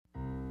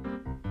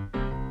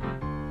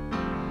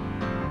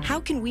How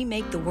can we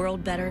make the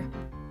world better?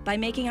 By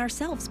making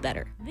ourselves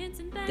better.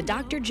 The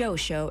Dr. Joe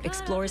Show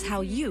explores how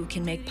you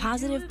can make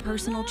positive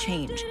personal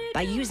change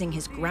by using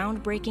his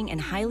groundbreaking and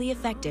highly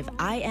effective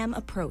I Am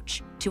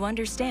approach to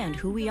understand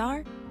who we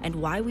are and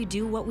why we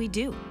do what we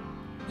do.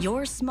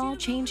 Your small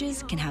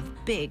changes can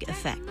have big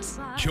effects.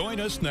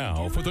 Join us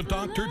now for the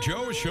Dr.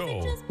 Joe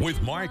Show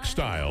with Mark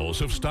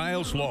Stiles of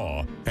Stiles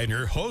Law and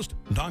your host,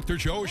 Dr.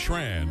 Joe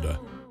Schrand.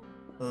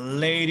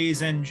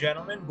 Ladies and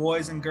gentlemen,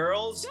 boys and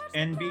girls,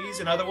 NBs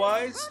and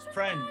otherwise,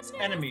 friends,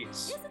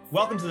 enemies,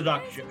 welcome to the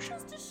Dr. Joe Show.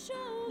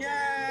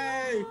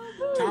 Yay!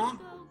 Tom,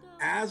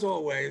 as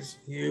always,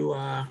 you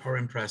are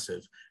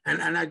impressive.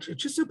 And I,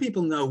 just so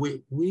people know,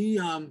 we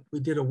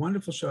did a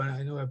wonderful show, and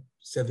I know I've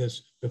said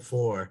this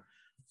before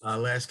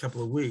last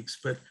couple of weeks,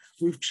 but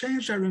we've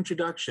changed our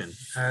introduction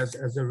as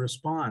a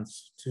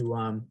response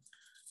to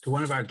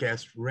one of our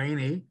guests,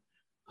 Rainey,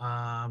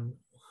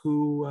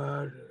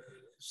 who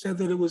said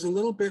that it was a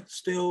little bit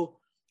still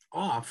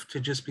off to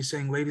just be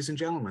saying ladies and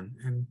gentlemen,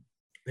 and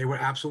they were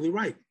absolutely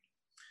right.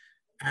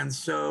 And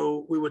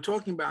so we were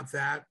talking about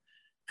that,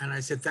 and I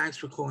said, thanks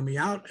for calling me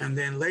out. And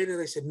then later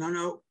they said,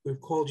 no,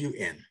 we've called you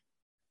in,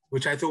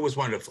 which I thought was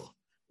wonderful.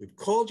 We've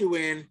called you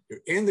in, you're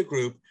in the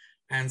group.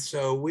 And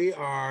so we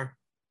are,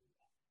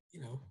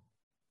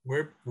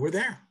 we're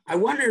there. I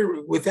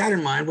wonder, with that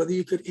in mind, whether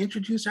you could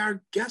introduce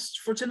our guests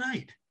for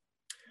tonight.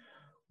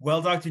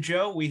 Well, Dr.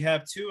 Joe, we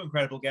have two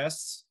incredible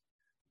guests,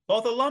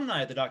 both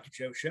alumni of the Dr.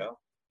 Joe Show.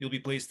 You'll be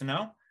pleased to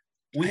know.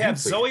 We have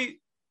Zoe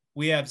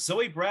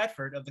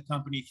Bradford of the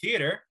Company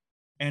Theater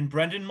and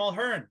Brendan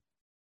Mulhern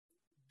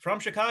from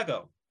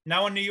Chicago,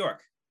 now in New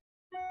York.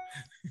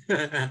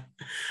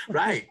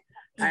 Right.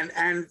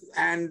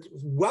 And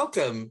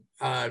welcome,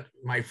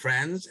 my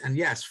friends. And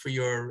yes, for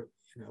your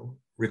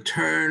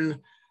return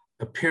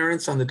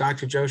appearance on the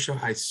Dr. Joe Show.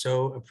 I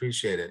so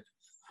appreciate it.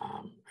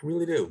 I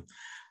really do.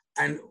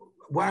 And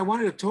what I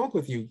wanted to talk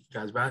with you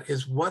guys about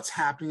is what's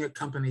happening at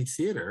Company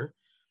Theater.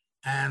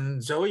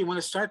 And Zoe, you want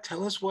to start?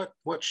 Tell us what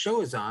show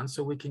is on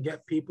so we can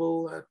get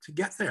people to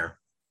get there.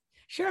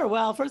 Sure.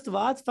 Well, first of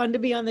all, it's fun to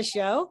be on the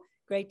show.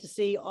 Great to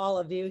see all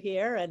of you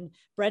here. And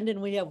Brendan,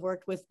 we have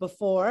worked with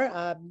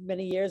before,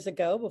 many years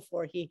ago,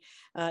 before he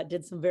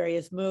did some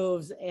various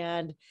moves.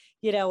 And,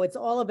 it's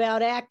all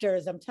about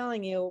actors. I'm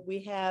telling you,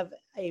 we have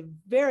a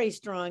very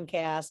strong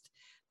cast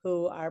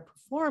who are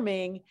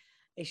performing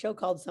a show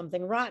called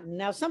Something Rotten.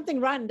 Now, Something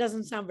Rotten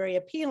doesn't sound very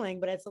appealing,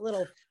 but it's a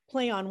little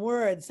play on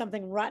words.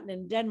 Something rotten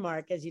in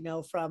Denmark, as you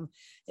know,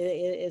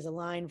 is a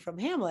line from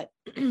Hamlet.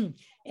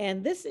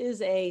 And this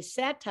is a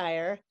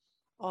satire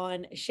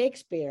on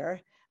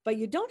Shakespeare, but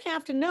you don't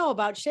have to know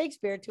about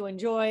Shakespeare to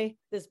enjoy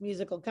this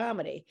musical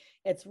comedy.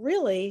 It's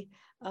really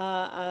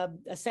a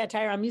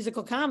satire on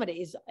musical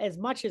comedies as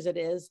much as it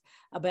is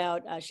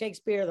about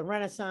Shakespeare, the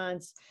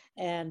Renaissance,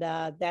 and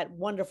that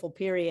wonderful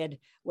period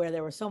where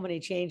there were so many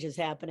changes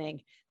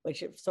happening,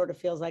 which it sort of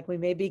feels like we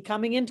may be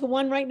coming into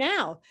one right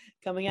now,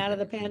 coming out of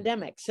the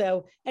pandemic.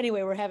 So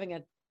anyway, we're having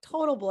a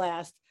total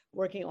blast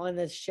working on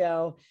this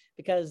show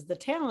because the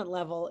talent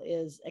level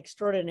is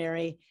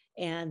extraordinary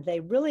and they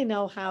really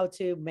know how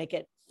to make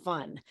it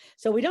fun.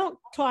 So we don't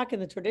talk in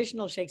the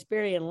traditional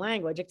Shakespearean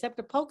language, except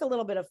to poke a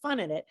little bit of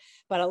fun in it,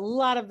 but a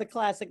lot of the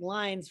classic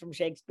lines from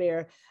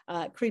Shakespeare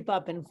creep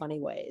up in funny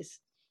ways.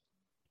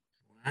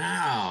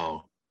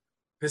 Wow.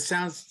 This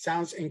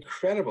sounds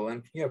incredible.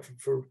 And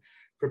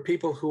for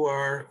people who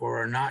are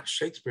or are not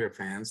Shakespeare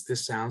fans,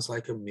 this sounds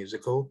like a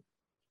musical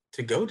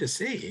to go to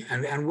see.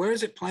 And where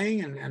is it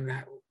playing?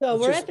 So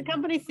we're at the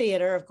Company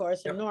Theater, of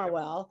course, in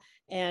Norwell.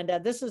 And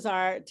this is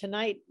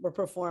tonight we're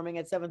performing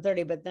at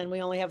 7:30, but then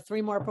we only have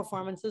 3 more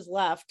performances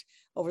left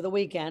over the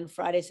weekend,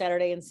 Friday,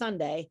 Saturday, and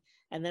Sunday.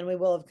 And then we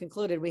will have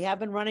concluded. We have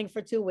been running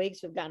for 2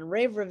 weeks. We've gotten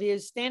rave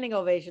reviews, standing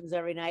ovations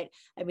every night.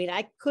 I mean,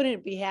 I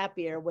couldn't be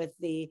happier with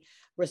the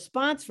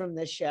response from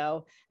this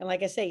show. And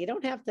like I say, you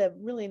don't have to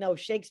really know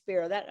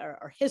Shakespeare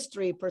or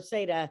history per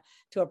se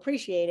to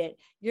appreciate it.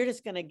 You're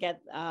just going to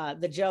get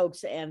the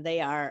jokes, and they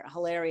are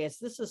hilarious.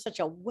 This is such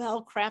a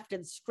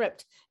well-crafted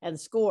script and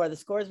score. The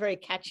score is very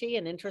catchy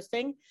and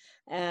interesting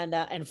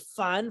and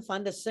fun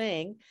to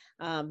sing.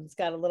 It's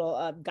got a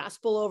little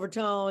gospel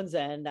overtones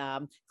and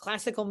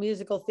classical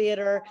musical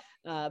theater,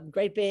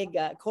 great big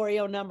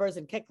choreo numbers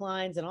and kick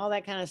lines and all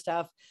that kind of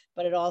stuff.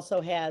 But it also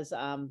has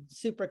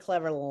super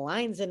clever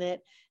lines in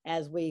it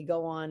as we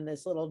go on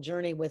this little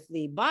journey with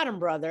the Bottom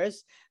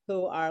brothers,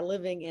 who are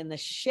living in the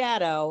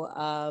shadow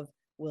of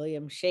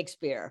William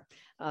Shakespeare.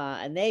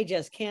 And they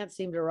just can't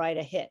seem to write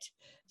a hit.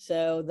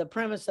 So the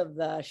premise of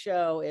the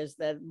show is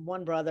that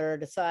one brother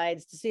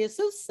decides to see a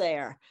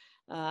soothsayer,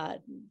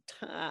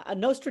 a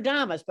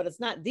Nostradamus, but it's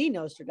not the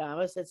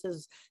Nostradamus, it's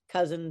his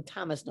cousin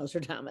Thomas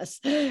Nostradamus.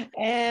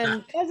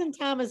 And cousin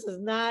Thomas does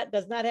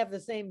not have the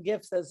same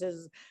gifts as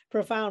his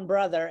profound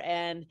brother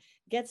and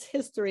gets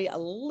history a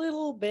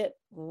little bit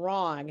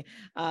wrong.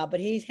 But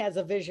he has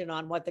a vision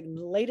on what the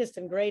latest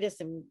and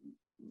greatest and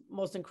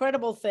most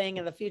incredible thing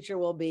in the future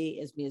will be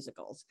is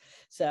musicals.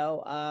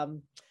 So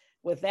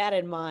with that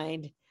in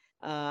mind,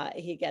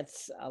 He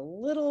gets a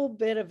little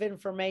bit of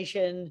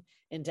information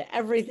into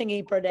everything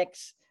he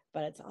predicts,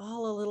 but it's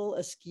all a little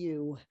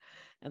askew,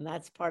 and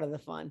that's part of the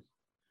fun.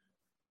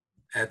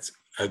 That's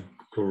a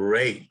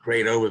great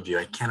overview.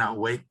 I cannot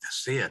wait to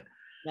see it.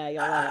 Yeah,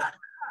 you'll love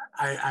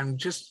it. I'm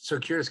just so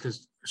curious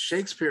because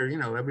Shakespeare,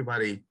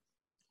 everybody,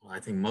 well, I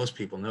think most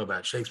people know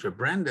about Shakespeare.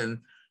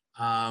 Brendan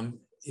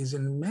is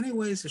in many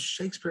ways a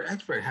Shakespeare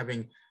expert,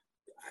 having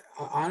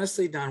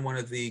honestly done one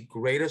of the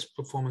greatest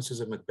performances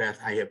of Macbeth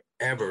I have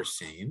ever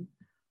seen,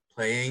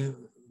 playing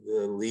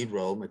the lead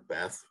role,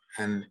 Macbeth.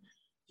 And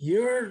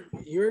you're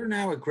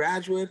now a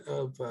graduate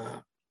of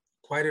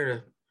quite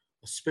a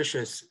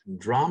auspicious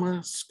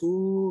drama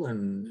school.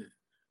 And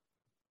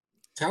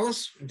tell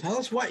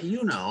us what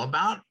you know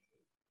about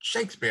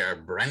Shakespeare,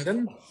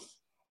 Brendan.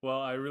 Well,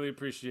 I really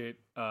appreciate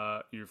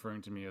you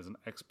referring to me as an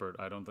expert.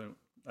 I don't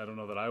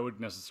know that I would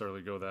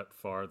necessarily go that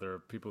far. There are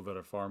people that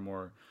are far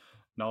more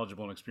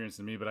knowledgeable and experienced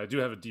than me, but I do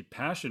have a deep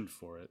passion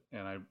for it,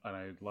 and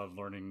I love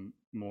learning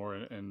more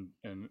and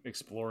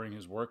exploring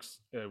his works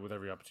with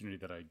every opportunity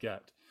that I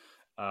get.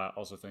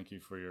 Also, thank you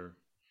for your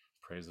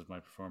praise of my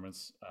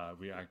performance.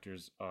 We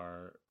actors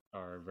are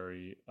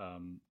very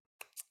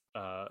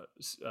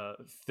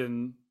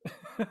thin,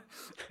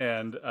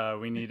 and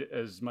we need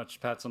as much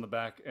pats on the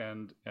back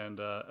and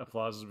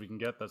applause as we can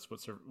get. That's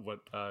what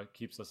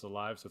keeps us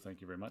alive. So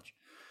thank you very much.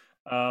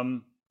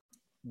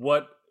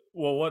 What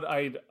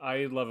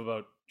I love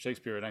about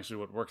Shakespeare, and actually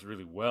what works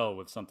really well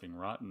with Something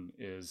Rotten,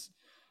 is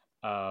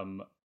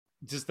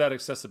just that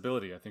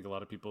accessibility. I think a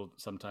lot of people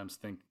sometimes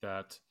think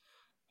that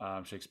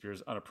Shakespeare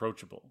is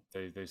unapproachable.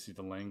 They see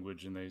the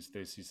language and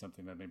they see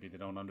something that maybe they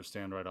don't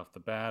understand right off the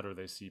bat, or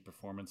they see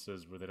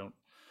performances where they don't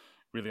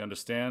really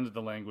understand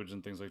the language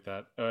and things like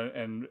that.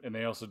 And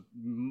they also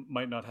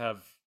might not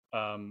have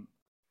an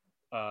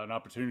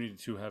opportunity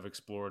to have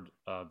explored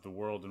the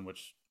world in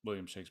which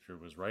William Shakespeare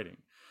was writing.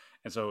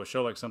 And so a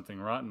show like Something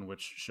Rotten,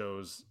 which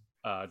shows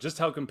just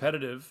how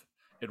competitive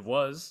it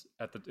was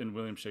in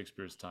William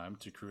Shakespeare's time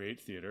to create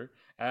theater,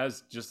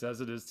 just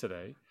as it is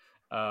today.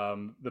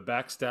 The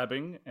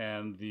backstabbing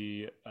and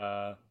the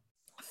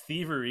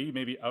thievery,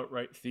 maybe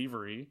outright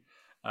thievery,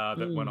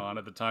 that went on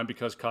at the time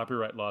because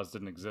copyright laws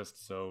didn't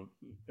exist. So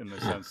in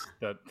the sense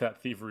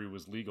that thievery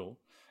was legal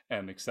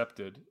and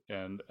accepted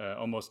and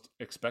almost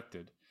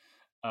expected.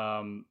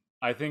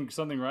 I think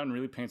Something Rotten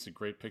really paints a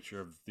great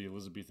picture of the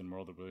Elizabethan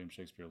world that William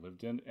Shakespeare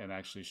lived in, and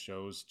actually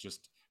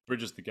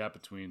bridges the gap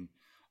between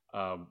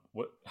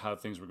how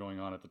things were going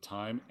on at the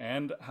time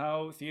and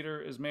how theater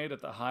is made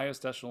at the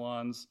highest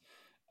echelons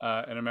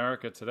in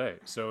America today.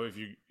 So if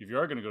you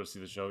are going to go to see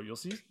the show, you'll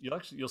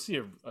see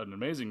an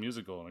amazing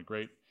musical and a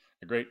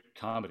great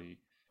comedy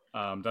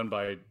done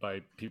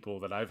by people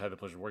that I've had the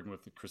pleasure of working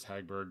with, Chris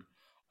Hagberg.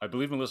 I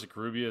believe Melissa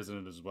Carubia is in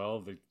it as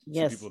well.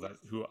 Yes. People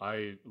who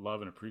I love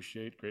and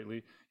appreciate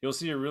greatly. You'll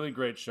see a really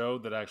great show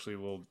that actually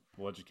will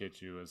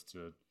educate you as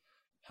to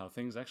how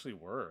things actually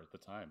were at the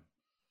time.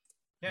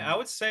 Yeah, I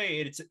would say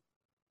it's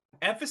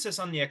emphasis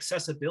on the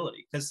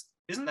accessibility, because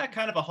isn't that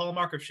kind of a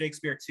hallmark of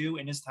Shakespeare too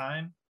in his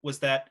time, was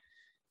that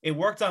it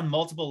worked on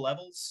multiple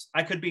levels?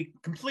 I could be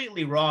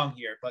completely wrong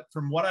here, but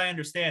from what I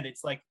understand,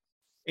 it's like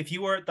if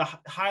you were the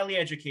highly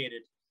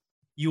educated,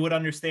 you would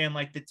understand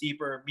like the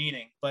deeper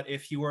meaning. But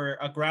if you were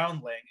a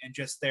groundling and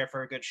just there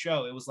for a good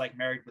show, it was like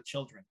Married with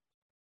Children.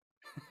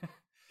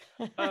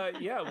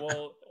 Yeah,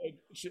 well,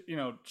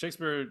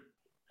 Shakespeare,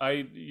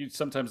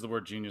 sometimes the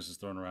word genius is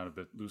thrown around a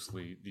bit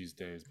loosely these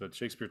days, but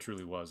Shakespeare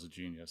truly was a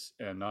genius,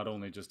 and not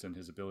only just in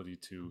his ability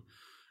to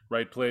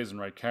write plays and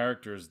write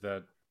characters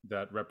that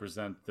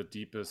represent the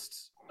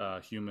deepest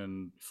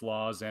human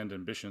flaws and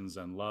ambitions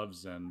and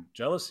loves and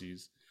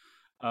jealousies,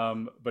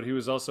 but he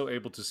was also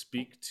able to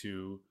speak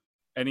to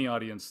any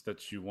audience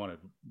that you wanted,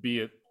 be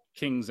it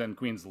kings and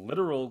queens,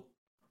 literal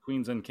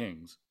queens and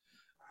kings,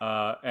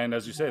 and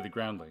as you say, the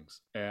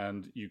groundlings.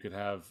 And you could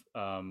have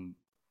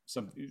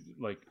some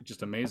like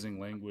just amazing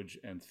language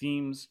and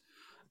themes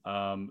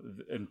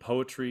and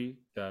poetry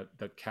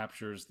that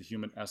captures the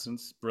human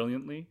essence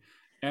brilliantly,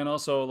 and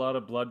also a lot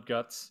of blood,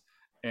 guts,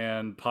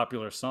 and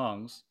popular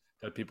songs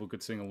that people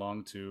could sing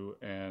along to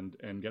and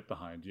get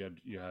behind.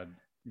 You had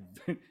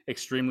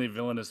extremely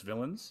villainous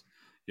villains.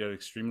 You had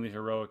extremely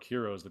heroic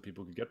heroes that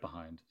people could get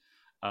behind,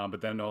 but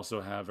then also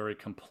have very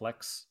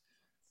complex,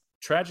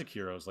 tragic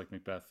heroes like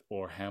Macbeth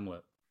or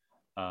Hamlet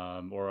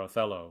or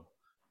Othello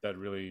that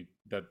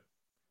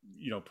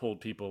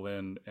pulled people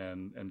in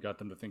and got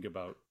them to think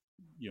about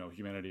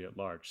humanity at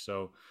large.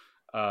 So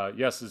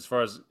yes, as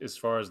far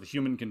as the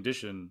human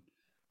condition,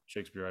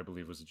 Shakespeare, I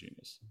believe, was a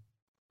genius.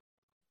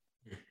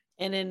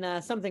 And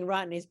in Something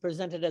Rotten, he's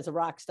presented as a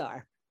rock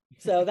star,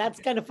 so that's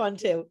kind of fun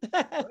too.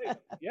 Right.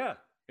 Yeah.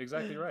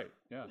 Exactly right.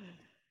 Yeah.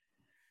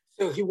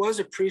 So he was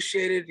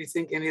appreciated, you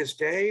think, in his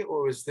day,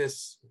 or was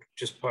this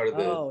just part of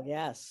the? Oh,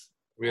 yes.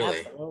 Really?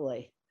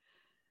 Absolutely.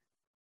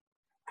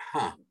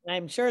 Huh.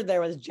 I'm sure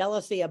there was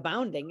jealousy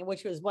abounding,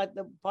 which was what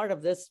the part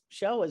of this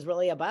show is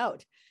really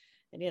about.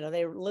 And,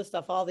 they list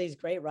off all these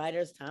great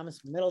writers,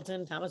 Thomas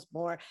Middleton, Thomas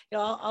More,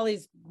 all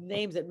these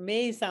names that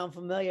may sound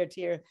familiar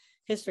to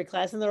history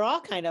class, and they're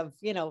all kind of,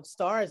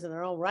 stars in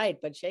their own right,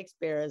 but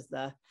Shakespeare is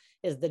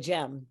the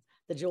gem,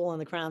 the jewel in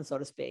the crown, so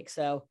to speak.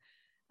 So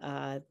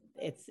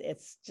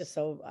it's just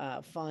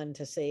so fun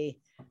to see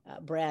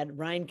Brad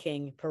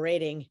Reinking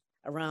parading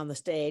around the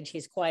stage.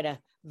 He's quite a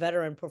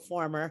veteran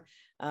performer,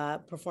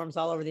 performs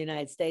all over the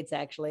United States,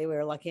 actually. We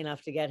were lucky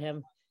enough to get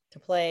him to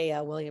play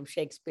William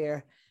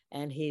Shakespeare,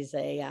 and he's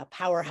a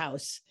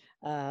powerhouse,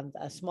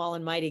 a small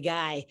and mighty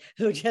guy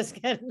who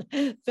just can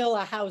fill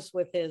a house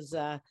with his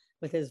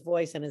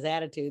voice and his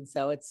attitude.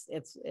 So it's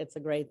a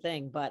great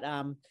thing. But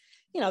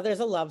there's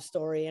a love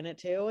story in it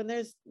too, and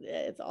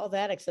it's all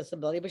that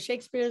accessibility. But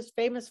Shakespeare is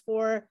famous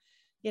for,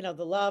 the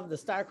love, the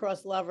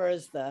star-crossed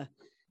lovers, the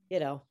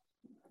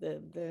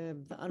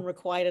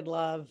unrequited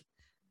love.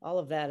 All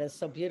of that is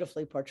so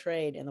beautifully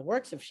portrayed in the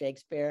works of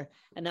Shakespeare,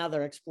 and now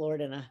they're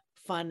explored in a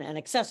fun and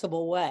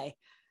accessible way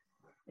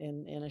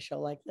in a show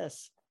like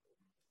this.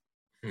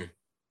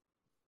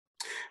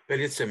 But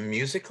it's a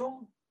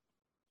musical?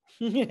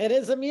 It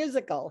is a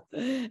musical,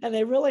 and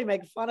they really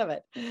make fun of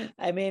it.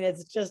 I mean,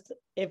 it's just,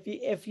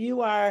 if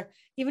you are,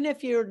 even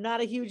if you're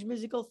not a huge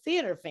musical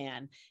theater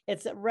fan,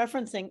 it's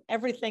referencing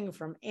everything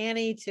from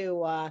Annie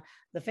to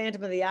the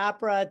Phantom of the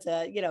Opera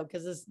to,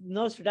 because this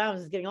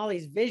Nostradamus is getting all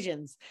these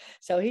visions.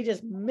 So he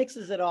just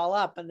mixes it all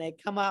up, and they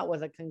come out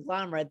with a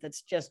conglomerate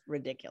that's just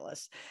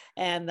ridiculous.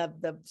 And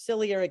the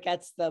sillier it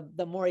gets,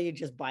 the more you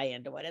just buy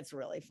into it. It's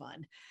really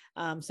fun.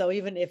 So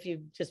even if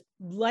you just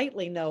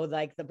lightly know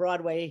like the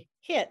Broadway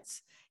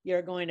hits,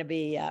 you're going to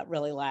be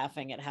really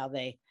laughing at how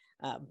they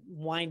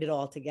wind it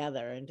all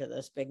together into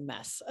this big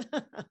mess.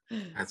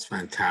 That's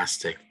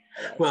fantastic.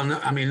 Well, no,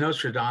 I mean,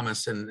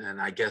 Nostradamus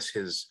and I guess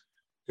his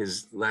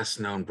less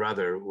known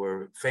brother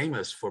were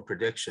famous for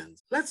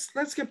predictions.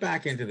 Let's get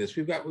back into this.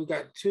 We've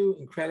got two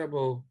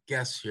incredible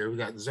guests here. We've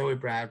got Zoe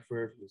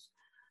Bradford, who's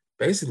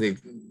basically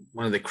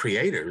one of the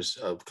creators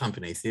of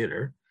company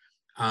theater.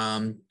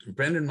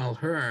 Brendan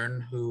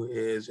Mulhern, who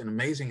is an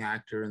amazing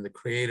actor and the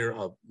creator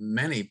of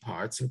many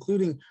parts,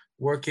 including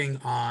working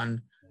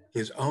on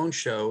his own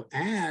show,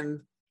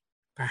 and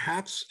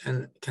perhaps,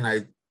 and can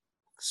I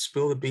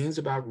spill the beans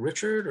about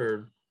Richard,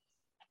 or?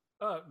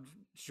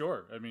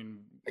 Sure. I mean,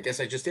 I guess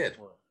I just did.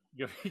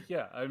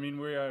 Yeah. I mean,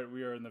 we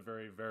are in the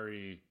very,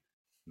 very,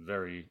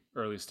 very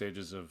early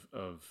stages of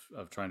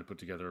trying to put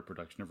together a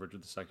production of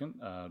Richard II.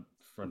 A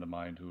friend of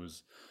mine who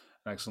is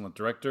an excellent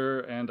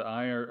director and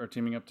I are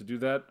teaming up to do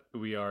that.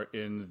 We are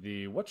in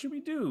the what should we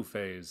do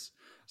phase,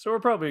 so we're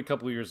probably a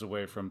couple of years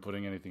away from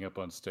putting anything up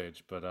on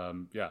stage. But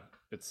yeah,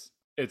 it's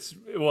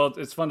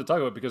fun to talk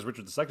about because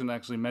Richard II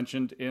actually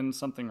mentioned in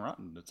Something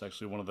Rotten. It's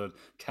actually one of the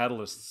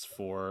catalysts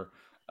for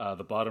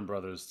the Bottom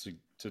Brothers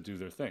to do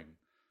their thing.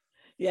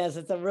 Yes,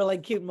 it's a really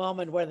cute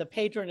moment where the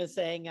patron is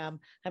saying, "I'm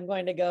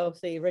going to go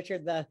see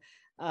Richard the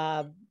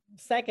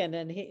second,"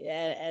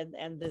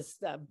 and this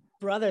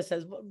brother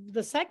says, well,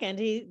 "The second,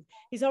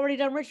 he's already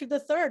done Richard the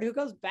Third, who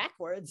goes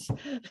backwards."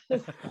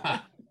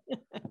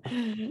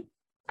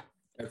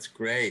 That's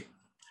great.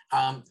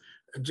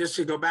 Just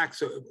to go back,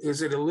 so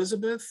is it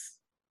Elizabeth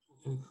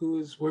who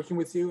is working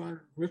with you on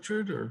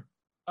Richard, or?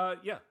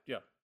 Yeah.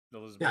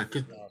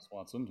 Elizabeth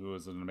Swanson, who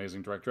is an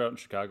amazing director out in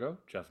Chicago,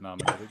 Jeff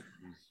nominated.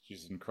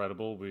 She's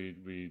incredible.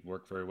 We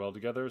work very well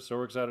together, so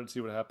we're excited to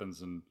see what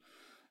happens. And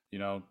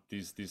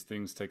these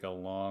things take a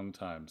long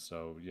time,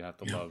 so you have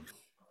to love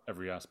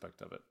every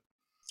aspect of it.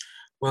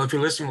 Well, if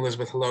you're listening,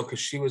 Elizabeth, hello, because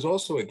she was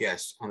also a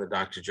guest on the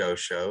Dr. Joe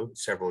show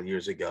several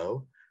years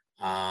ago.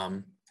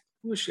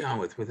 Who was she on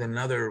with? With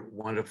another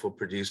wonderful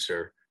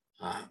producer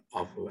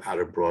out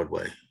of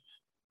Broadway.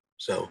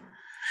 So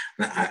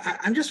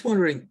I'm just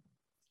wondering,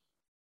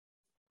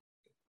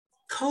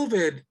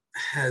 COVID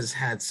has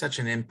had such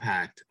an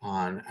impact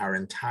on our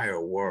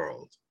entire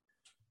world.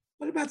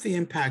 What about the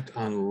impact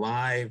on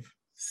live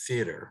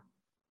theater?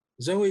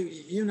 Zoe,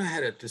 you and I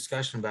had a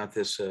discussion about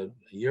this a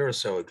year or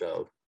so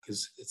ago,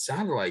 because it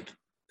sounded like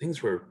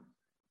things were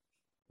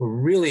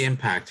really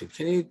impacted.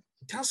 Can you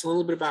tell us a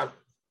little bit about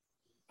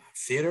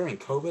theater and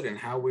COVID and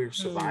how we're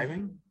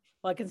surviving?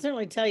 Well, I can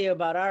certainly tell you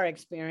about our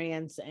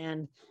experience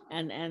and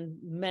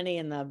many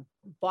in the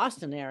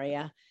Boston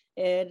area.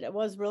 It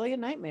was really a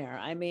nightmare.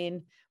 I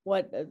mean,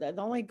 the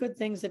only good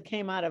things that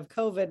came out of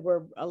COVID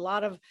were a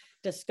lot of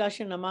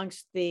discussion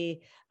amongst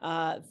the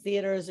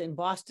theaters in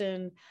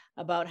Boston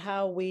about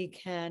how we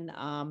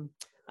can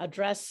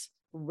address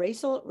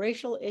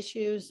racial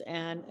issues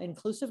and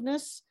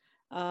inclusiveness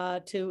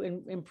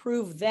to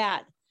improve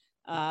that,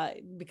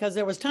 because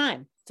there was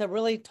time to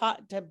really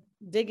to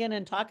dig in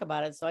and talk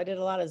about it. So I did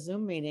a lot of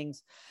Zoom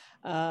meetings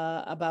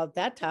about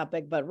that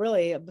topic, but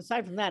really,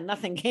 aside from that,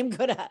 nothing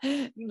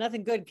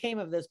good came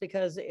of this,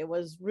 because it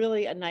was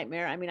really a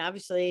nightmare. I mean,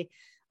 obviously,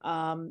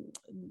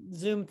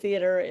 Zoom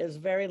theater is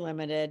very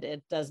limited.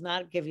 It does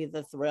not give you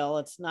the thrill.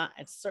 It's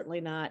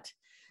certainly not,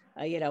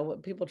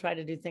 people try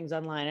to do things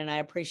online, and I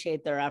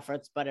appreciate their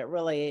efforts, but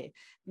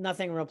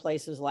nothing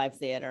replaces live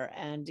theater.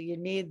 And you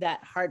need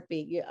that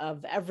heartbeat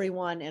of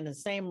everyone in the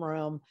same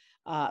room,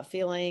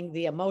 feeling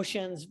the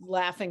emotions,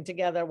 laughing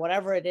together,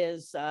 whatever it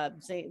is,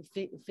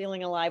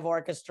 feeling a live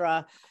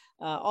orchestra,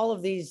 all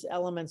of these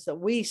elements that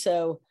we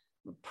so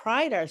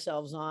pride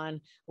ourselves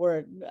on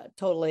were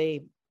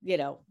totally,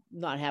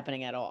 not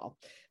happening at all.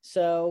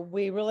 So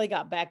we really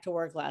got back to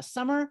work last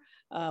summer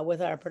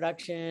with our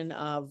production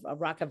of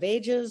Rock of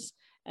Ages,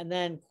 and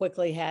then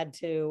quickly had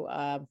to,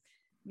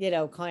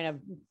 kind of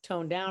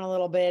tone down a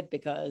little bit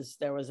because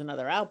there was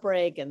another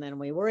outbreak. And then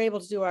we were able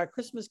to do our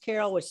Christmas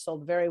Carol, which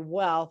sold very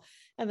well.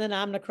 And then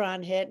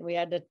Omicron hit and we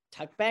had to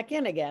tuck back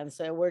in again.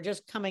 So we're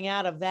just coming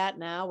out of that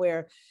now.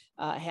 We're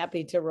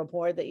happy to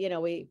report that,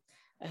 we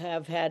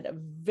have had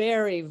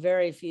very,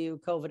 very few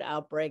COVID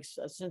outbreaks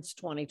since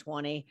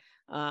 2020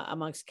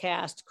 amongst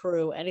cast,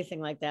 crew, anything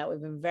like that.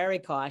 We've been very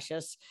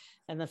cautious,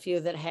 and the few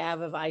that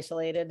have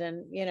isolated,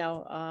 and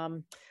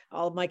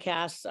all of my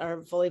casts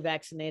are fully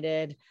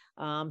vaccinated.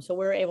 So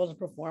we're able to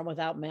perform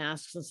without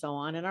masks and so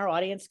on, and our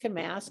audience can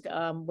mask.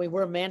 We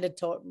were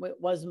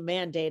was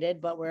mandated,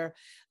 but we're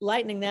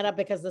lightening that up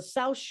because the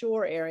South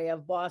Shore area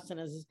of Boston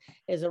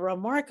is a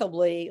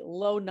remarkably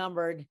low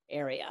numbered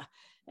area.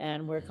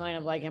 And we're kind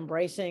of like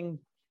embracing,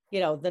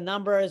 the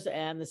numbers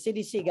and the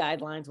CDC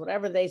guidelines,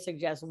 whatever they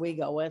suggest, we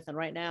go with. And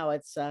right now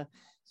it's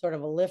sort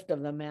of a lift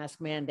of the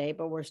mask mandate,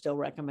 but we're still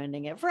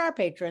recommending it for our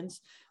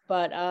patrons.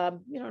 But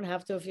you don't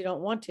have to if you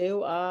don't want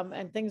to.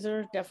 And things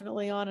are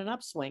definitely on an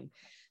upswing.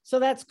 So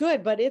that's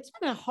good. But it's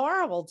been a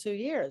horrible 2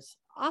 years.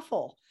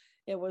 Awful.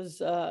 It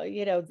was,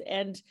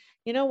 and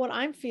what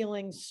I'm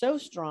feeling so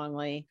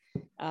strongly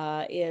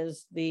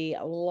is the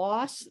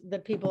loss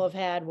that people have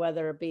had,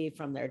 whether it be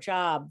from their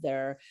job,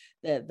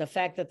 the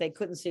fact that they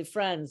couldn't see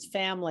friends,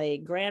 family,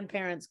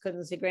 grandparents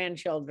couldn't see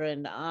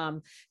grandchildren,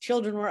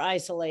 children were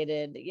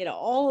isolated.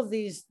 All of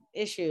these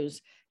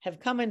issues have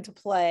come into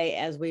play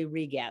as we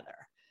regather.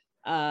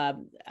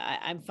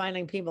 I'm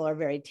finding people are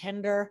very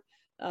tender.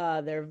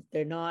 They're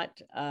not,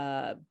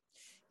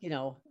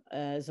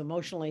 as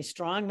emotionally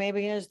strong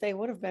maybe as they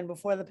would have been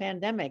before the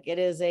pandemic. It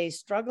is a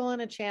struggle and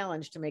a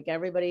challenge to make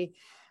everybody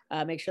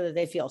make sure that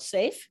they feel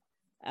safe,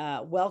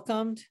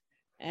 welcomed,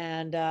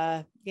 and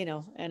and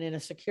in a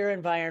secure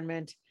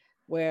environment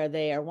where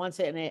they are once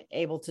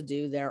able to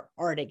do their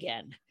art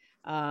again.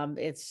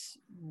 It's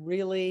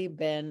really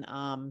been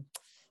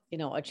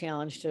a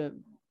challenge to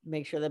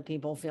make sure that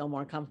people feel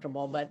more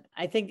comfortable. But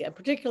I think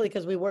particularly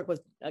because we work with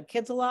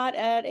kids a lot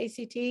at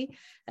ACT,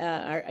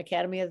 our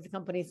Academy of the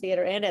Company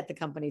Theater, and at the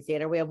Company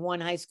Theater, we have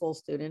one high school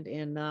student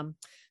in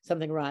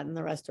Something Rotten,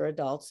 the rest are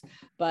adults.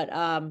 But,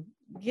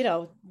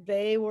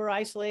 they were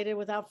isolated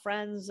without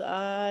friends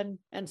and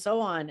so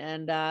on.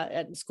 And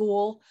at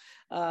school,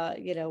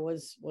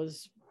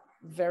 was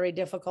very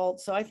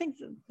difficult. So I think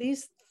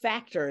these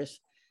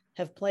factors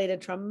have had a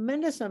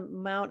tremendous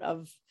amount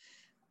of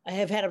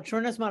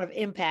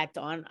impact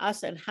on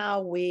us and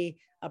how we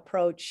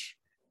approach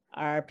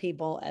our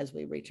people as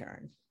we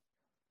return.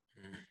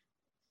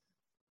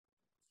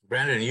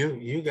 Brandon,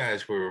 you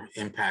guys were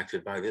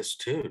impacted by this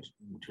too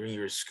during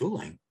your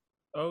schooling.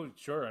 Oh,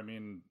 sure. I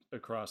mean,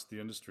 across the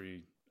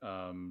industry,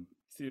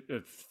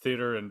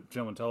 theater and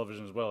film and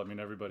television as well. I mean,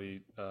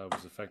 everybody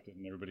was affected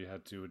and everybody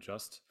had to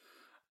adjust.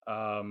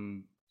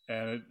 And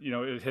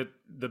it hit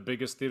the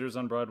biggest theaters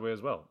on Broadway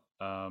as well.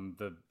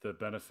 The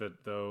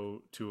benefit,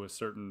 though, to a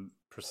certain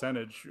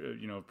percentage,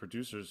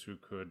 producers who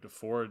could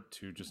afford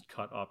to just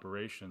cut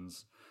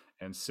operations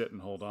and sit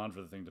and hold on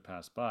for the thing to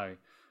pass by,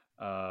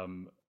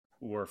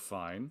 were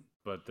fine.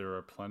 But there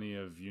are plenty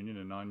of union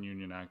and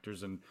non-union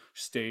actors and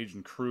stage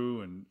and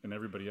crew and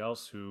everybody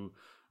else who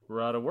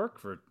were out of work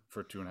for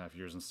 2.5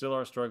 years and still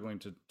are struggling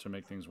to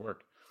make things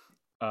work.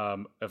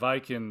 If I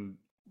can,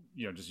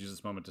 just use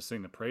this moment to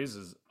sing the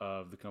praises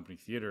of the Company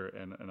Theater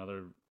and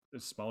other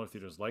smaller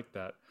theaters like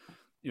that,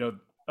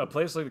 a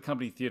place like the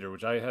Company Theater,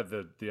 which I had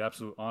the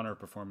absolute honor of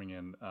performing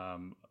in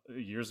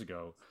years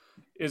ago,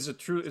 is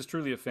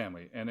truly a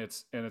family, and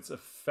its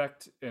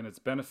effect and its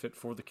benefit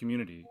for the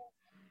community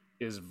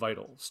is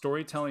vital.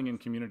 Storytelling and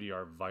community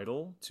are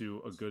vital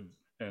to a good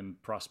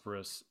and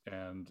prosperous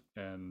and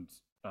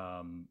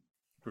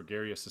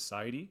gregarious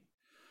society.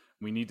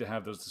 We need to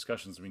have those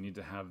discussions. We need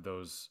to have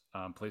those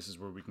places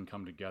where we can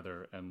come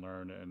together and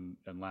learn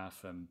and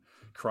laugh and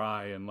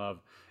cry and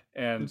love.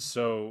 And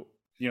so,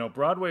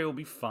 Broadway will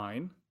be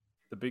fine.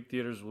 The big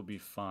theaters will be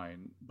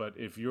fine. But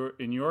if you're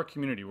in your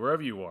community,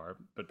 wherever you are,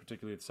 but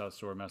particularly at South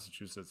Shore,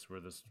 Massachusetts,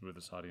 where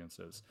this audience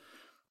is,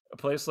 a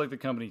place like the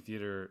Company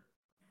Theater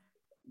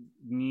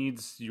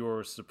needs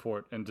your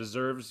support and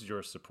deserves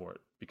your support,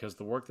 because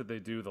the work that they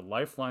do, the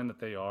lifeline that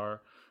they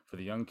are for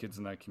the young kids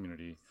in that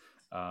community,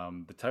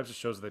 the types of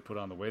shows that they put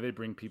on, the way they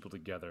bring people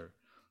together,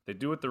 they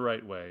do it the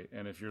right way.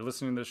 And if you're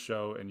listening to this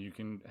show and you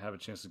can have a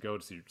chance to go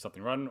to see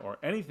Something Rotten or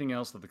anything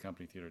else that the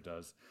Company Theater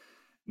does,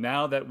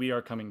 now that we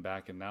are coming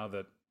back and now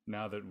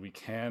that we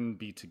can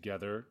be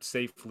together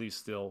safely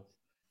still,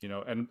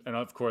 and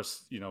of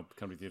course,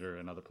 Company Theater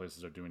and other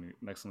places are doing an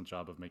excellent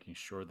job of making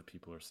sure that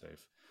people are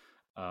safe.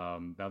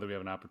 Now that we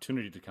have an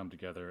opportunity to come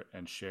together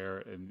and share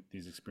in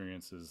these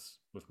experiences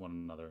with one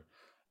another,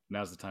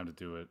 now's the time to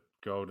do it.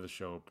 Go to the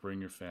show, bring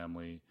your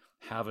family,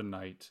 have a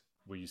night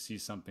where you see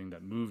something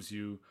that moves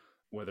you,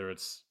 whether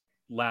it's,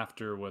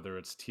 laughter, whether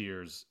it's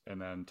tears, and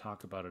then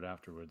talk about it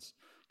afterwards,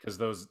 because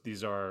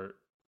these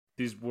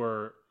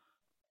were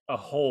a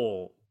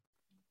hole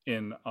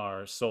in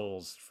our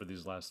souls for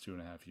these last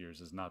 2.5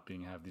 years, is not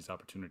have these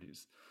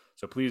opportunities.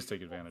 So please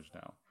take advantage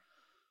now.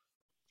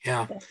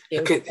 Yeah.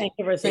 Thank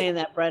you for saying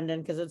that,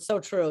 Brendan, because it's so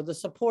true. The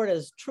support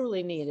is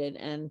truly needed.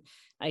 And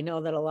I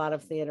know that a lot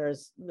of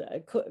theaters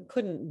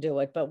couldn't do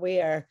it, but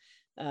we are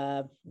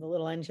the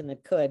little engine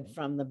that could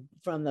from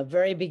the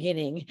very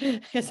beginning,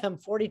 because I'm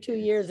 42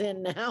 years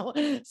in now.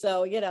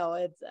 So,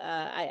 it's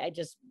I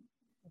just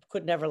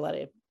could never let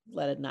it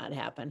not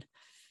happen.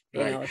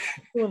 It's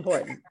too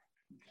important.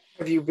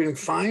 Have you been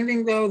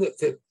finding, though,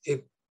 that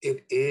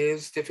it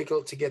is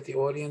difficult to get the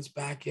audience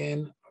back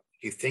in? Do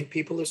you think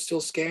people are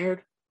still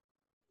scared?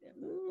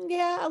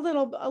 Yeah,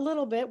 a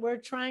little bit. We're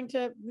trying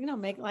to,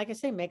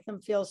 make them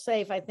feel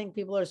safe. I think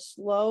people are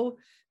slow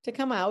to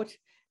come out,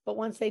 but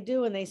once they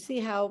do and they see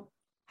how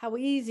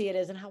easy it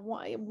is and how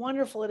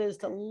wonderful it is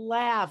to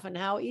laugh and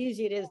how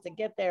easy it is to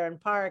get there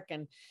and park,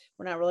 and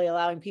we're not really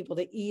allowing people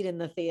to eat in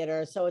the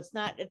theater. So it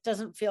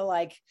doesn't feel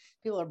like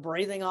people are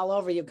breathing all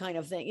over you kind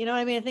of thing. You know what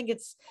I mean? I think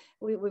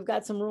we've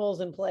got some rules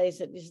in place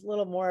that is a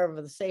little more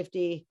of the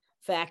safety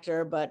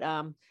factor, but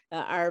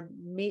our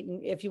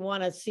meeting, if you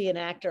want to see an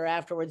actor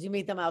afterwards, you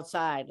meet them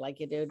outside like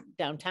you do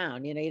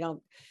downtown. You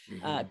don't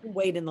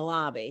wait in the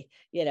lobby.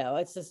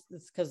 It's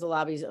because the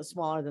lobby's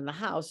smaller than the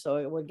house, so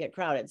it would get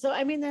crowded. So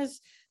I mean,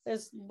 there's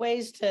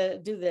ways to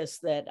do this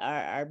that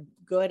are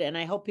good, and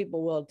I hope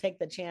people will take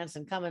the chance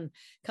and come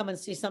and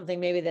see something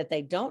maybe that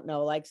they don't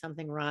know, like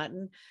something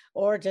rotten,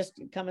 or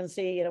just come and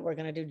see. We're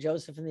going to do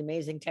Joseph and the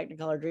Amazing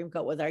Technicolor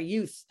Dreamcoat with our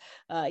youth.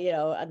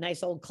 A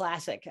nice old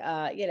classic.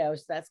 So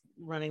that's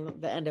running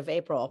the end of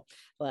April,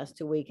 the last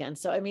 2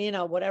 weekends. So I mean,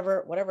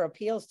 whatever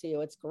appeals to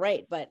you, it's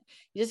great. But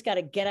you just got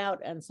to get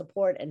out and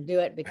support and do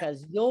it,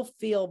 because you'll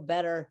feel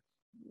better,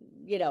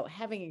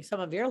 having some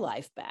of your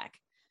life back.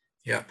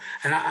 Yeah.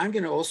 And I'm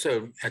going to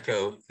also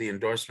echo the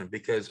endorsement,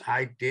 because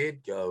I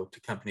did go to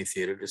Company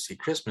Theater to see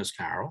Christmas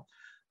Carol.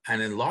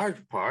 And in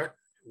large part,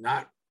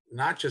 not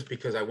just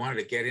because I wanted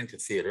to get into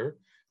theater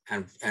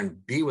and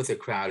be with the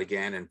crowd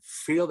again and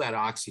feel that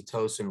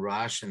oxytocin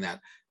rush and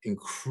that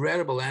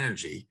incredible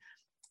energy,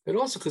 but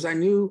also because I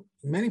knew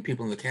many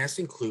people in the cast,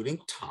 including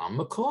Tom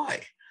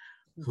McCoy,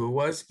 who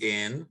was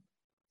in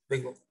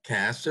the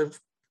cast of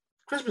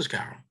Christmas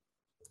Carol.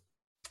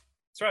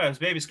 That's right. I was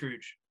Baby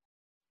Scrooge.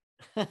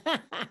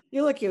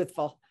 You look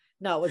youthful.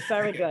 No, it was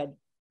very good.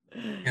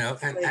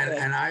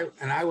 And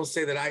I will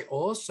say that I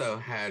also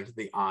had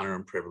the honor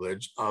and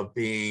privilege of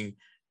being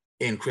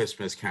in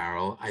Christmas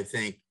Carol, I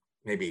think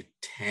maybe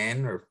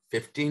 10 or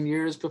 15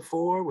 years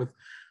before,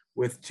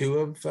 with two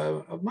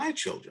of my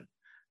children.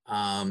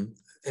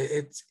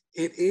 It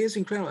is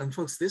incredible. And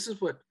folks, this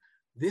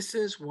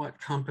is what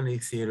Company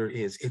Theater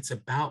is. It's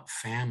about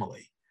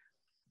family.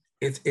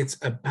 It's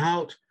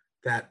about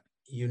that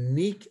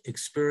unique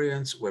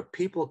experience where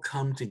people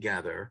come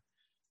together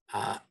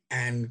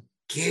and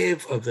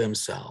give of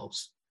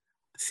themselves.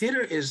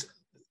 Theater is,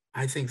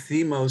 I think,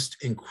 the most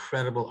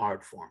incredible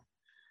art form,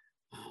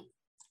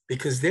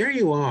 because there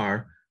you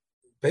are,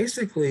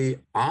 basically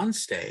on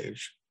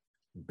stage,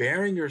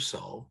 bearing your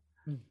soul,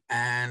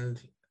 and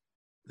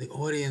the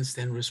audience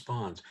then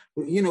responds.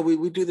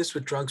 We do this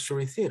with Drug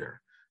Story Theater,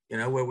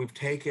 where we've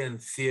taken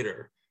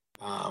theater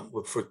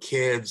for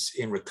kids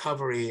in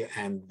recovery,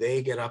 and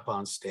they get up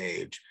on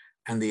stage,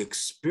 and the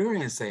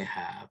experience they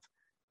have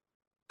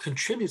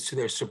contributes to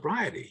their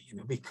sobriety,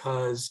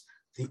 because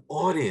the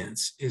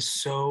audience is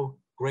so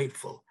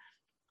grateful.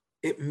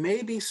 It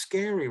may be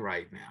scary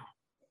right now,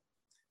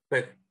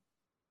 but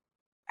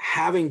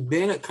having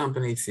been at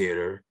Company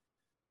Theater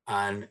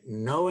and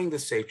knowing the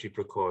safety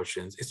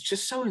precautions, it's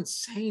just so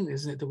insane,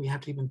 isn't it, that we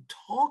have to even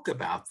talk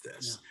about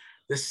this,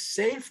 the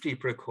safety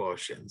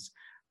precautions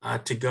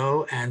to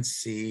go and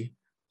see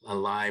a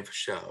live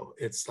show.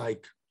 It's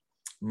like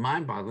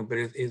mind-boggling, but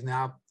it's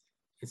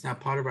now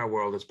part of our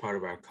world. It's part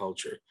of our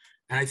culture.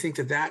 And I think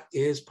that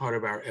is part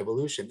of our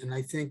evolution. And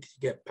I think, to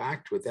get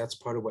back to it, that's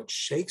part of what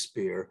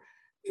Shakespeare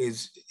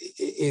is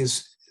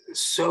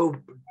so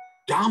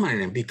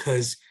dominant in,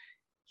 because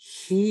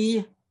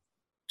he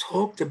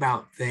talked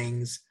about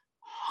things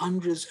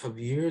hundreds of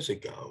years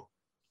ago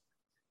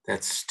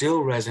that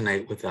still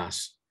resonate with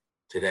us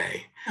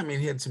today. I mean,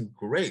 he had some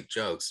great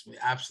jokes,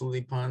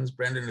 absolutely puns.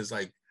 Brendan is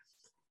like,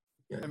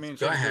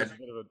 go ahead.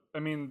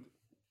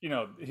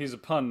 He's a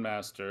pun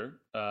master.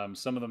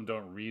 Some of them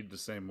don't read the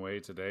same way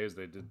today as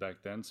they did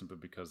back then, simply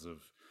because of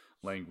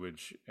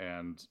language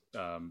and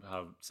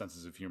how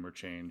senses of humor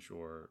change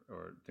or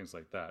things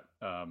like that.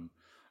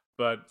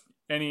 But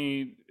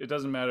it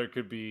doesn't matter. It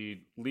could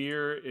be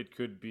Lear. It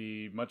could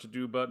be Much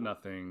Ado About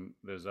Nothing.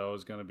 There's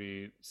always going to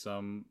be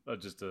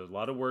just a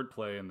lot of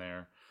wordplay in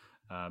there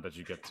that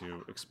you get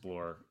to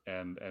explore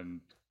and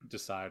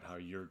decide how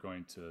you're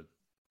going to,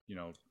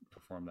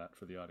 perform that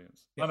for the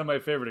audience. Yeah. One of my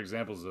favorite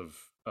examples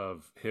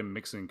of him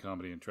mixing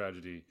comedy and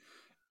tragedy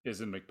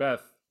is in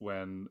Macbeth,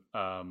 when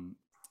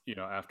you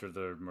know, after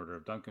the murder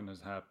of Duncan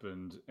has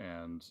happened,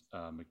 and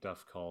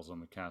Macduff calls on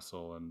the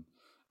castle,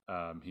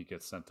 and he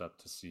gets sent up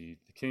to see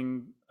the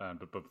king.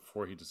 But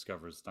before he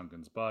discovers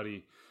Duncan's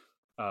body,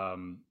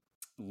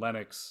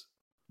 Lennox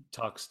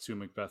talks to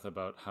Macbeth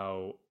about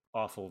how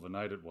awful the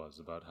night it was,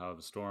 about how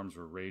the storms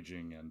were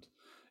raging,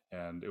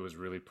 and it was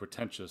really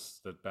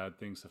portentous that bad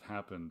things have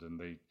happened, and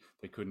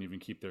they couldn't even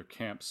keep their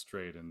camp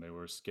straight, and they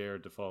were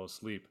scared to fall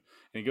asleep.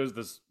 And he goes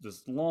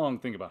this long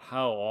thing about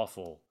how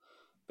awful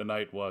the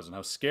night was and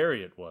how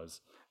scary it was.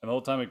 And the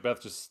whole time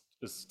Macbeth just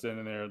is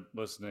standing there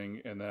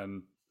listening, and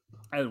then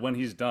when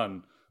he's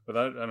done, I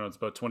don't know, it's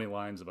about 20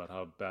 lines about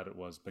how bad it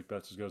was,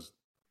 Macbeth just goes,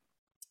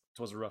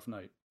 "It was a rough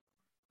night."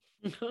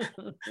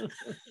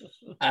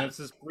 And it's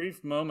this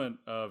brief moment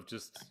of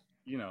just,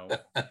 you know,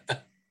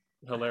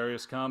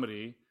 hilarious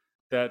comedy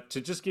that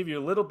to just give you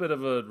a little bit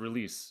of a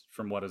release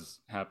from what has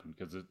happened,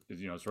 because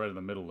you know, it's right in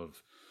the middle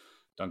of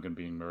Duncan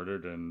being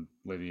murdered and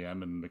Lady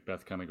M and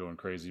Macbeth kind of going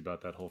crazy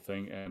about that whole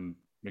thing, and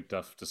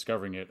Macduff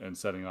discovering it and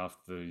setting off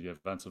the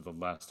events of the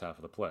last half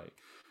of the play.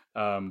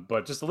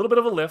 But just a little bit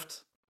of a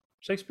lift.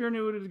 Shakespeare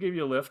knew to give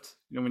you a lift,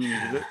 you know, when you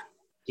needed it,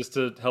 just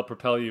to help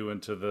propel you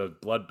into the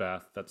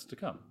bloodbath that's to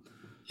come.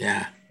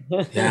 Yeah.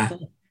 Yeah.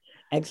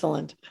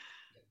 Excellent.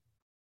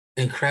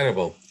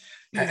 Incredible.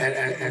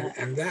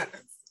 And that,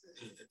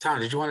 Tom,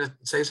 did you want to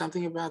say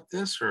something about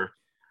this, or?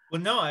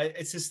 Well, no,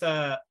 it's just,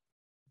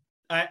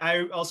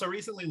 I also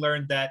recently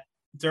learned that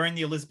during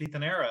the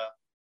Elizabethan era,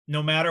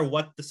 no matter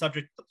what the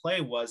subject of the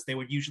play was, they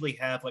would usually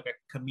have like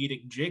a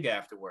comedic jig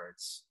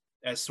afterwards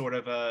as sort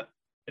of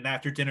an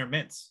after dinner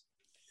mince.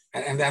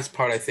 And that's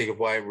part, I think, of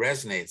why it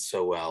resonates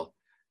so well.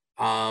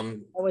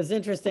 It was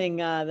interesting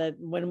that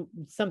when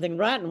Something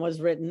Rotten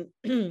was written,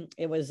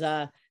 it was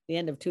the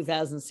end of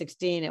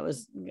 2016. It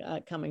was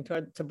coming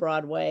to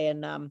Broadway,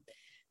 and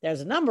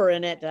there's a number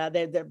in it.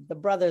 The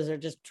brothers are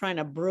just trying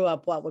to brew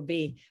up what would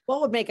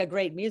make a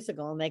great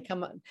musical, and they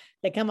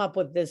come up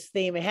with this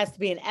theme. It has to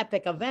be an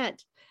epic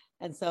event,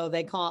 and so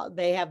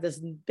they have this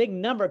big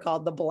number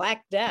called The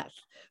Black Death,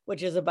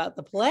 which is about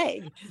the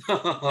plague.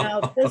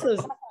 Now, this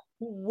is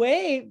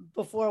way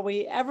before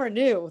we ever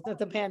knew that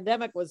the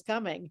pandemic was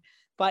coming,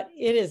 but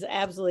it is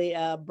absolutely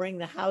bring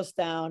the house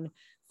down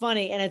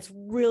funny. And it's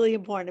really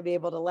important to be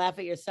able to laugh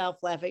at yourself,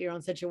 laugh at your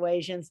own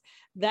situations.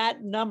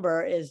 That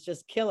number is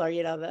just killer.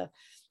 You know,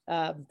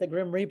 the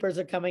Grim Reapers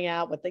are coming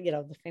out with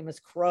the famous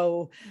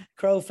crow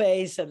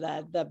face, and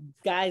the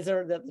guys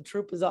the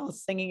troop is all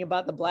singing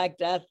about the Black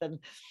Death and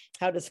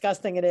how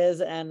disgusting it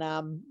is,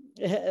 and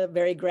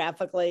very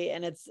graphically,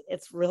 and it's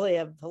really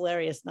a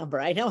hilarious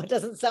number. I know it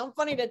doesn't sound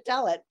funny to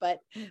tell it, but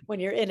when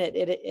you're in it,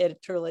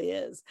 it truly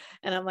is.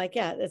 And I'm like,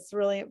 yeah, it's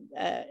really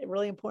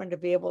really important to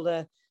be able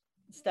to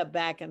step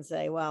back and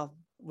say, well,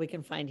 we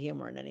can find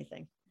humor in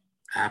anything.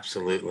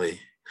 Absolutely.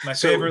 My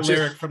favorite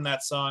lyric from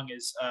that song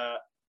is,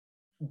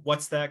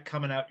 "What's that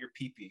coming out your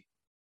pee-pee?"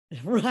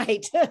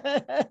 Right.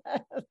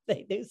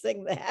 They do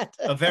sing that.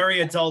 A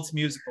very adult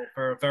musical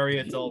for a very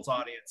adult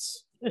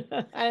audience.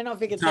 I don't know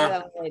if you can say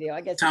that on the radio.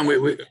 I guess. Tom,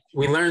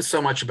 we learn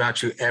so much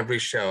about you every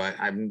show.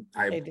 I'm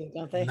they do,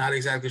 don't they? Not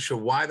exactly sure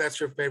why that's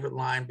your favorite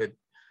line, but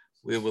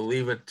we will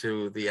leave it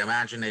to the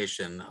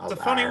imagination of it's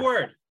a funny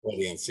word.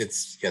 Audience.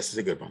 It's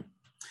a good one.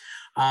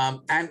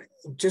 And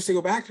just to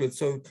go back to it,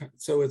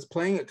 so it's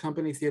playing at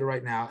Company Theater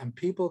right now, and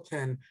people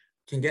can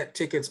get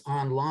tickets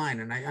online,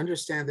 and I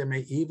understand there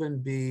may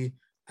even be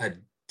a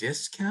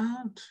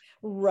discount.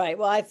 Right.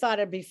 Well, I thought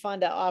it'd be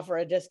fun to offer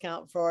a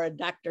discount for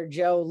Dr.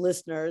 Joe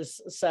listeners.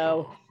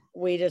 So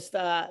we just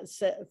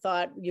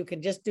thought you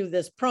could just do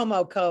this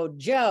promo code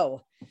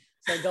Joe.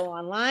 So go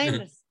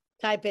online,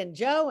 type in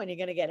Joe, and you're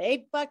going to get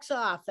 $8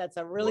 off. That's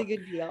a really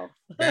good deal.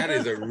 That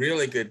is a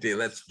really good deal.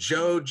 That's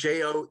Joe,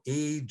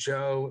 J-O-E,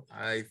 Joe.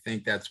 I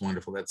think that's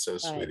wonderful. That's so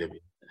sweet of you.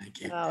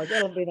 Thank you. Oh,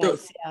 that'll be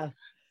nice. Yeah.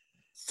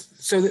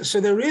 So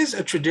there is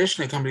a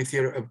tradition at Company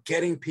Theater of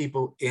getting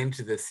people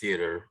into the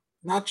theater,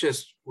 not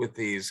just with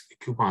these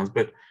coupons,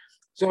 but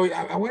Zoe,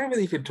 I wonder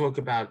whether you could talk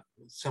about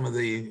some of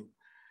the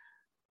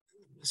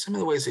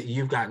ways that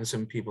you've gotten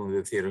some people into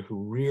the theater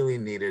who really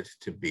needed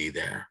to be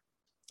there.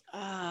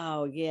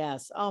 Oh,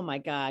 yes. Oh my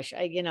gosh.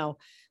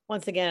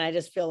 Once again, I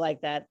just feel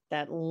like that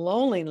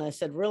loneliness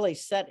had really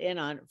set in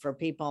on for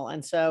people.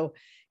 And so,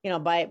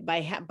 by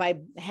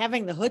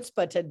having the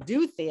chutzpah to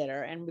do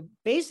theater, and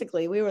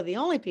basically we were the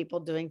only people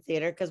doing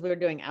theater because we were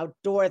doing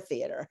outdoor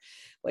theater,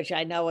 which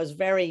I know was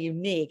very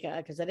unique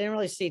because I didn't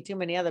really see too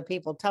many other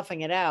people toughing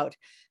it out.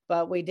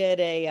 But we did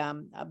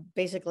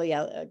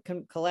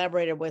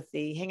collaborated with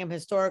the Hingham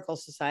Historical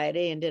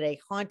Society and did a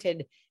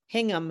haunted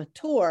Hingham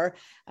tour.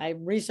 I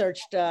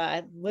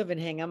live in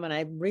Hingham, and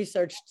I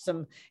researched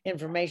some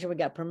information. We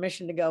got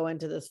permission to go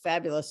into this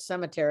fabulous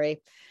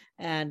cemetery,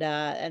 and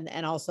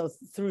also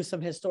through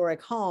some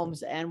historic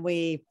homes. And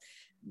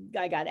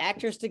I got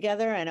actors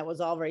together, and it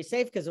was all very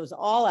safe because it was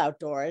all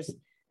outdoors.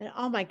 And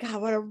oh my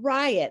God, what a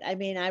riot. I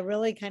mean, I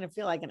really kind of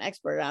feel like an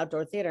expert at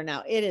outdoor theater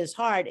now. It is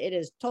hard. It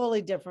is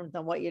totally different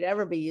than what you'd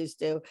ever be used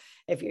to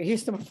if you're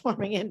used to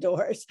performing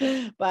indoors.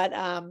 But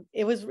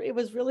it was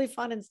really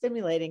fun and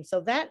stimulating.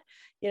 So that,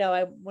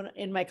 when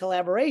in my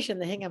collaboration,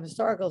 the Hingham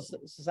Historical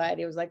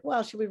Society was like,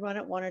 well, should we run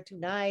it 1 or 2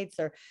 nights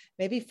or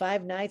maybe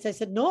 5 nights? I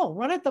said, no,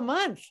 run it the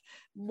month.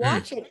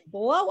 Watch it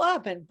blow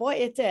up. And boy,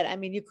 it did. I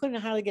mean, you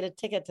couldn't hardly get a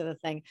ticket to the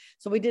thing.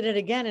 So we did it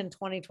again in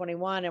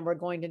 2021, and we're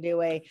going to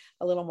do a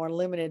little more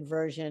limited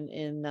version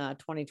in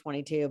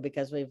 2022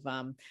 because we've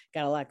got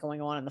a lot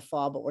going on in the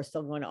fall, but we're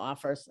still going to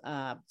offer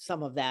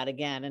some of that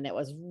again. And it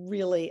was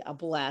really a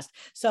blast.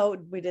 So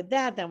we did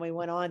that. Then we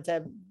went on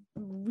to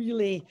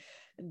really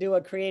do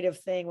a creative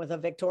thing with a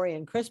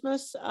Victorian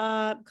Christmas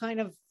kind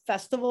of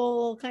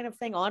festival kind of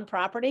thing on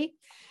property.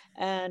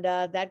 And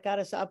that got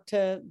us up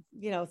to,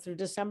 through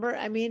December.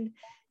 I mean,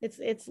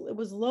 it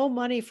was low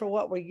money for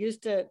what we're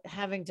used to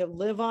having to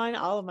live on.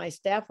 All of my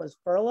staff was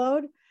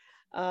furloughed,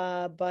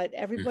 but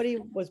everybody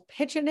was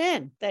pitching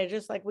in. They're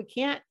just like, we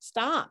can't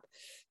stop,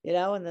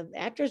 and the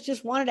actors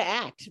just wanted to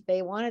act.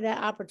 They wanted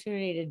that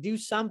opportunity to do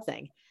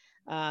something.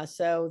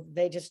 So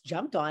they just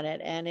jumped on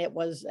it, and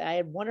I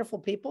had wonderful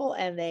people,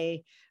 and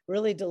they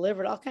really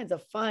delivered all kinds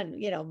of fun,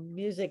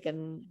 music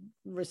and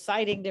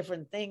reciting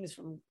different things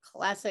from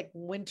classic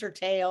winter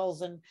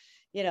tales and,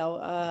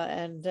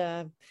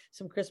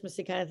 some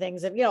Christmassy kind of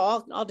things, and,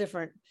 all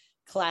different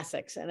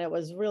classics. And it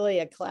was really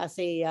a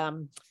classy,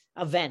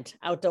 event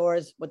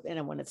outdoors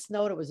and when it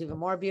snowed, it was even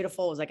more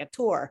beautiful. It was like a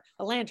tour,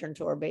 a lantern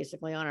tour,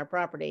 basically on our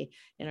property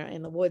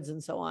in the woods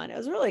and so on. It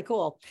was really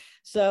cool.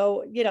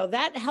 So,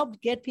 that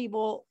helped get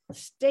people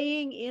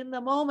staying in the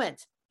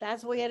moment.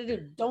 That's what we had to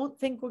do. Don't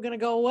think we're going to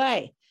go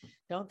away.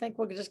 Don't think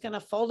we're just going to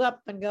fold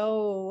up and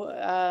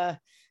go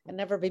and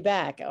never be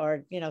back,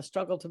 or,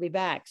 struggle to be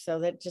back. So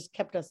that just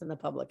kept us in the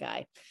public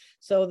eye.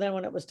 So then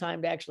when it was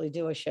time to actually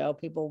do a show,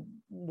 people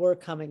were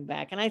coming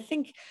back. And I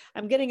think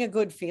I'm getting a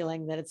good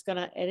feeling that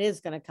it is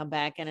going to come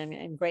back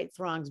in great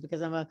throngs,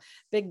 because I'm a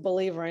big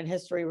believer in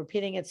history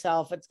repeating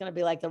itself. It's going to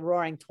be like the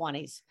Roaring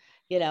 20s,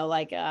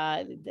 like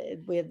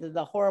we had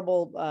the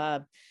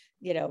horrible,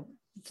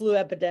 flu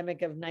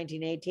epidemic of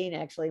 1918.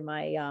 Actually,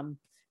 my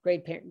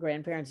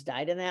grandparents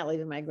died in that,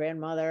 leaving my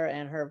grandmother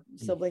and her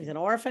siblings an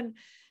orphan.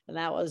 And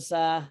that was,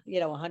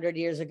 100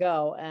 years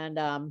ago. And,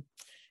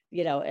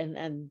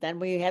 and then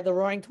we had the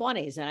Roaring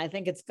 20s. And I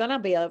think it's going to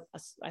be I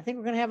think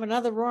we're going to have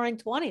another Roaring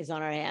 20s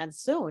on our hands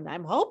soon.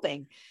 I'm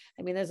hoping.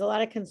 I mean, there's a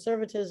lot of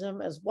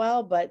conservatism as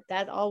well, but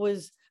that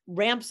always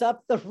ramps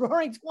up the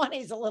Roaring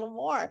 20s a little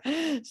more.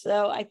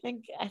 So I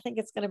think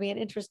it's going to be an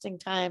interesting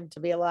time to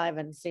be alive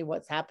and see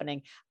what's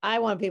happening. I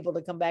want people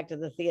to come back to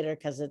the theater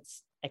because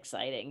it's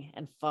exciting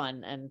and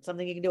fun and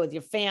something you can do with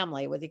your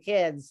family, with your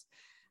kids,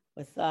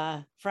 with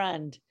a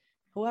friend,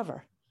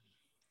 whoever.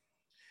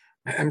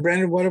 And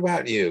Brandon, what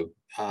about you?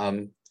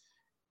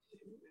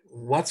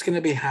 What's going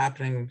to be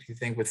happening, do you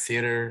think, with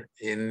theater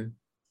in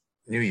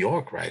New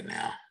York right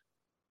now?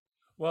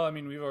 Well, I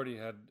mean, we've already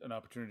had an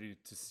opportunity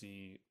to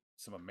see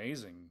some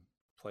amazing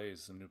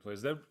plays, some new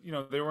plays that,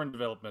 they were in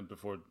development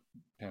before the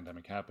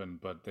pandemic happened,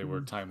 but they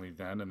were timely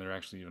then, and they're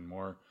actually even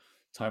more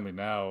timely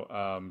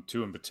now.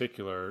 Two in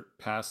particular,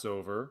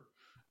 Passover,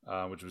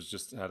 which was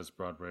just had its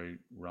Broadway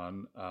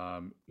run.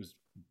 It was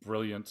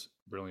brilliant.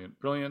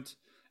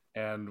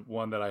 And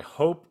one that I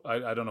hope,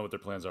 I don't know what their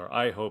plans are.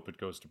 I hope it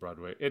goes to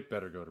Broadway. It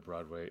better go to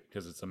Broadway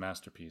because it's a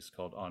masterpiece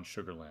called On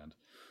Sugarland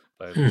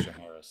by Alicia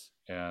Harris.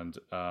 And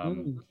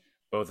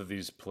both of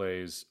these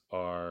plays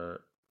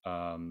are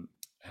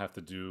have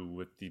to do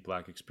with the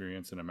Black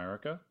experience in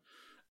America,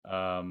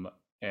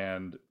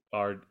 and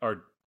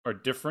are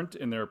different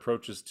in their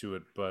approaches to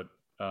it, but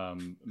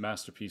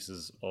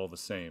masterpieces all the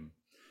same.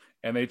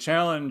 And they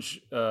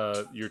challenge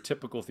your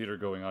typical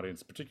theater-going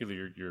audience,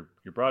 particularly your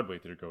Broadway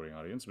theater-going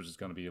audience, which is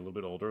going to be a little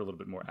bit older, a little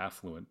bit more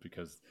affluent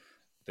because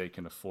they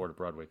can afford a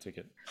Broadway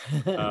ticket,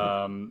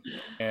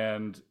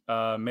 and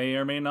may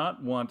or may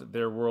not want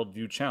their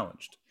worldview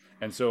challenged.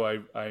 And so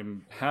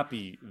I'm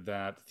happy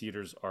that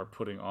theaters are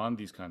putting on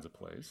these kinds of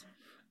plays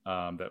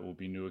that will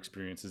be new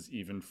experiences,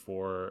 even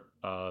for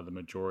the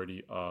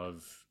majority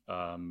of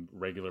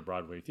regular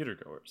Broadway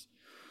theater-goers.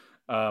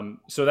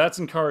 So that's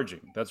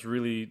encouraging. That's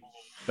really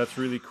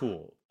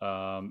cool.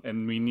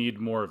 And we need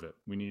more of it.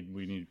 We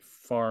need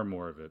far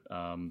more of it.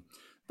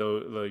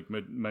 Though, like,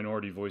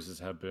 minority voices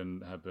have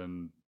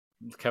been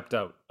kept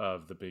out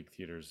of the big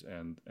theaters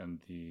and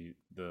the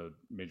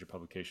major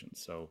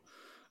publications. So,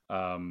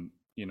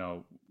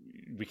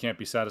 we can't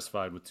be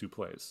satisfied with 2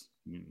 plays.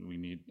 We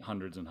need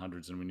hundreds and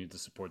hundreds, and we need to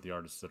support the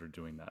artists that are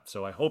doing that.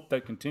 So I hope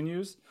that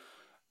continues.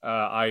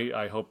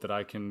 I hope that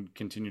I can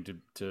continue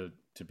to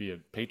be a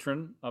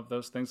patron of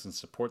those things and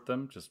support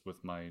them just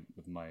with my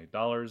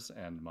dollars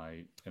and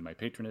my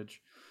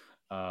patronage.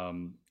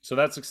 So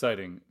that's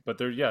exciting. But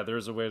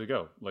there's a way to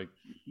go. Like,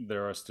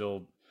 there are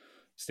still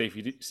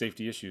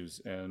safety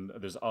issues, and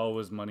there's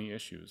always money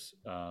issues.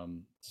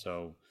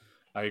 So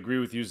I agree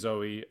with you,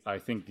 Zoe. I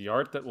think the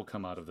art that will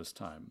come out of this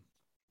time,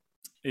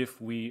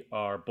 if we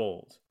are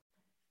bold,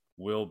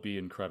 will be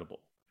incredible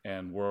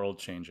and world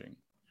changing.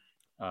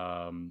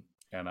 And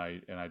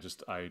I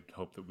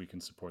hope that we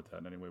can support that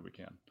in any way we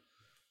can.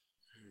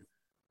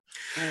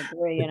 I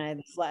agree,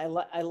 and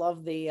I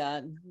love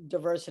the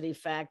diversity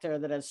factor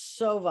that is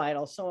so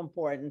vital, so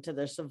important to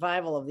the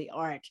survival of the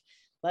art.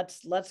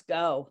 Let's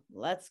go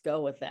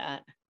with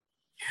that.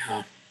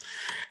 Yeah,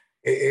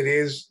 it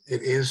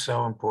is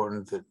so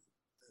important that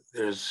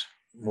there's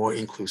more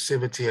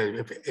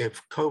inclusivity.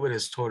 If COVID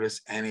has taught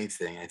us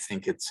anything, I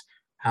think it's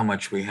how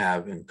much we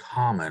have in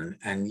common,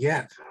 and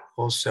yet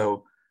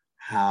also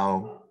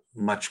how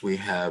much we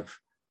have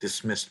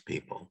dismissed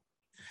people.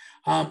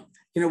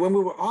 When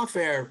we were off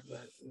air,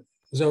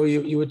 Zoe,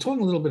 you were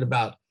talking a little bit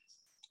about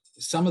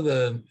some of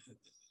the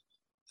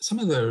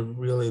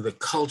really the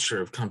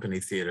culture of company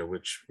theater,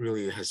 which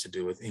really has to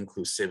do with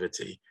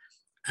inclusivity.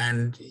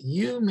 And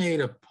you made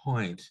a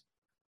point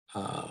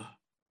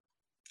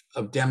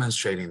of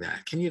demonstrating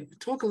that. Can you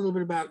talk a little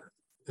bit about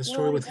the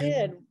story with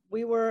him?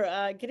 We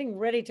were getting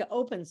ready to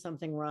open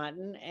Something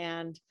Rotten,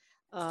 and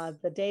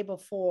the day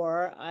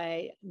before,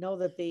 I know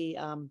that the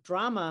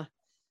drama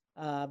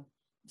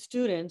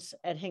students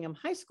at Hingham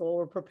High School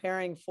were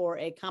preparing for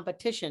a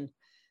competition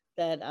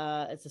that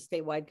it's a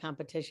statewide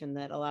competition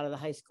that a lot of the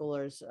high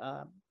schoolers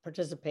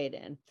participate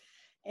in.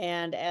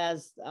 And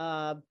as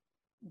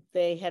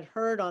they had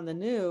heard on the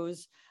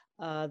news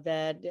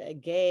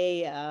that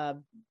gay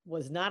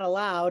was not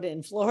allowed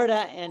in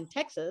Florida and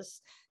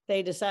Texas,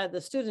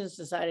 the students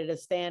decided to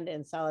stand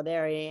in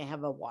solidarity and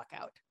have a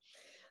walkout.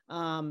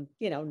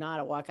 Not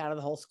a walkout of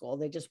the whole school.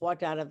 They just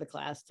walked out of the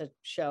class to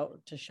show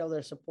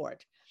their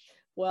support.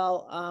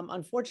 Well,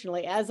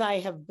 unfortunately, as I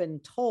have been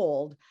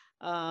told,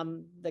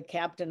 the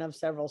captain of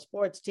several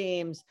sports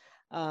teams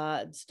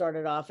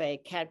started off a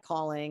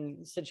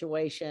catcalling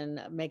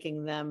situation,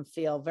 making them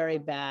feel very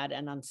bad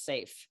and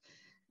unsafe.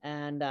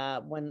 And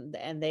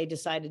they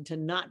decided to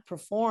not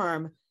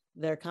perform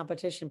their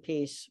competition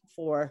piece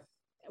for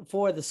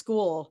the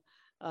school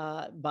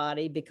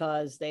body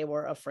because they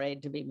were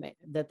afraid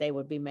that they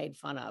would be made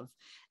fun of.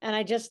 And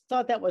I just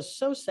thought that was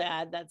so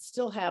sad. That's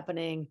still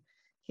happening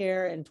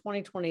here in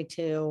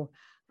 2022,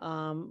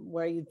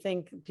 where you'd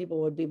think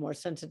people would be more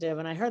sensitive.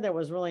 And I heard there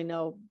was really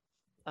no,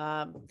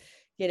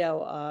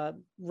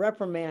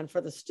 reprimand for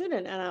the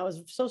student. And I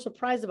was so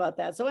surprised about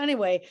that. So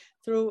anyway,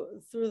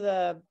 through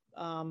the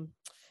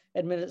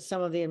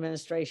some of the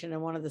administration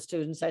and one of the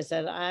students, I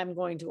said, I'm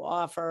going to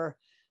offer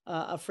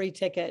a free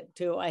ticket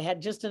I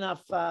had just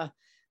enough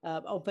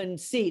open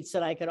seats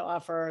that I could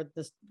offer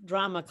this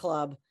drama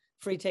club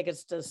free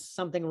tickets to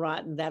Something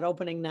Rotten that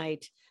opening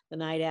night, the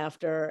night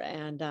after.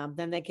 And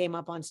then they came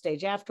up on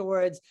stage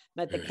afterwards,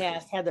 met the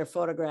cast, had their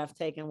photograph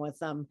taken with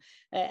them.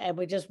 And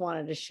we just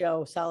wanted to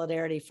show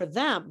solidarity for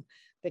them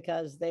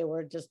because they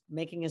were just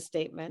making a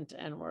statement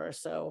and were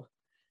so,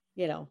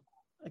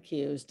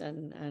 accused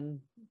and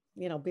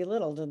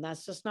belittled. And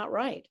that's just not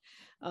right.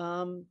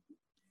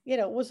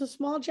 It was a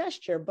small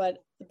gesture,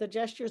 but the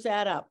gestures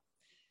add up.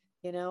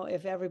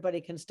 If everybody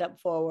can step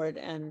forward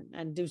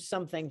and do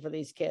something for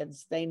these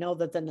kids, they know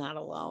that they're not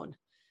alone.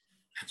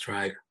 That's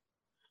right.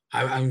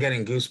 I'm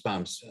getting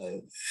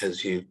goosebumps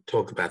as you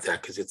talk about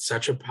that, because it's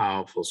such a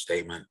powerful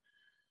statement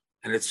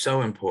and it's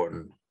so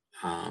important.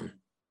 And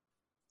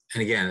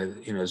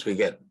again, as we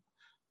get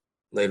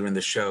later in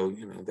the show,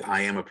 the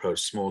I am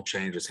approach, small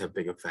changes have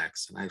big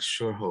effects. And I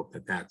sure hope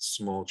that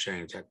small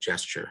change, that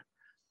gesture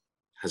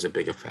has a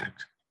big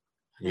effect.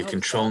 You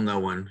control no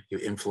one, you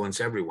influence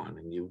everyone,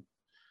 and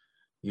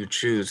you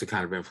choose the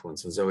kind of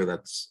influence. And Zoe,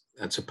 that's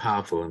a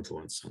powerful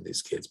influence on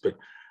these kids,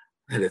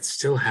 and it's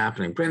still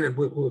happening. Brendan,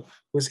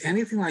 was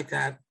anything like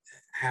that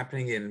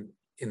happening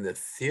in the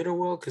theater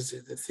world? Because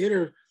the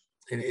theater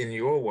in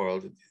your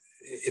world,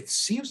 it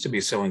seems to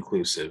be so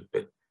inclusive,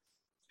 but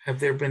have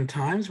there been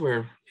times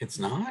where it's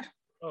not?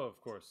 Oh,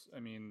 of course. I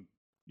mean,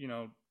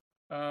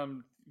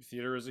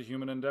 theater is a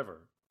human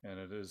endeavor, and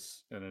it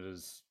is an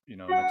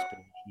extension of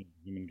the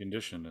human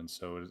condition, and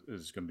so it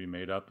is going to be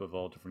made up of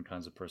all different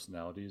kinds of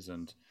personalities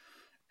and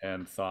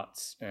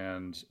thoughts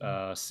and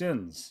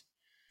sins,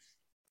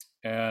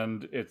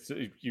 and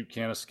you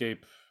can't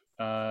escape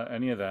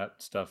any of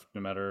that stuff,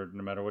 no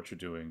matter what you're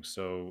doing.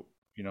 So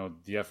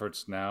the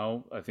efforts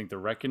now, I think the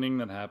reckoning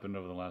that happened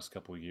over the last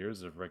couple of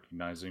years of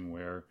recognizing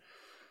where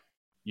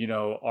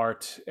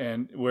art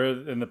and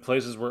in the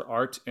places where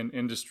art and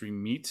industry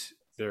meet,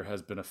 there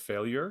has been a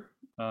failure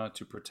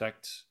to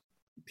protect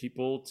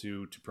people,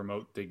 to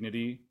promote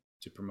dignity,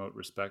 to promote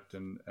respect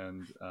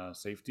and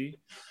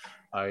safety.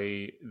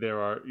 I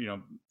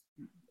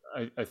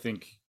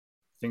think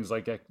things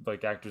like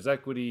Actors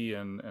Equity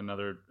and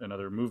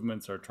other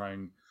movements are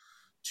trying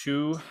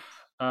to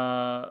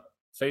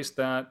face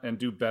that and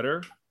do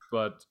better,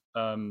 but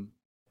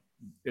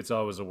it's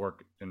always a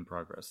work in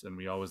progress, and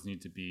we always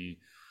need to be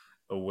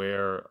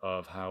aware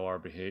of how our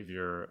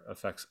behavior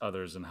affects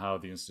others and how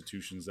the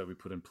institutions that we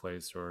put in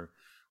place or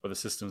the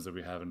systems that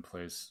we have in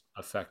place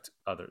affect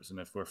others. And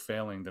if we're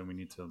failing, then we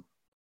need to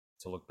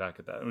look back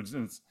at that.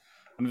 And it's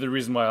another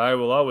reason why I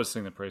will always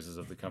sing the praises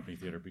of the company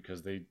theater,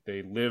 because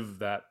they live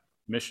that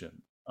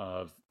mission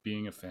of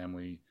being a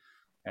family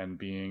and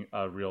being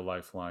a real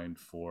lifeline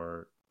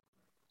for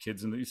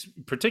kids and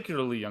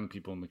particularly young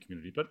people in the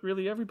community, but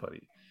really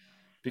everybody.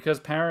 Because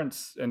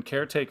parents and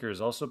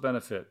caretakers also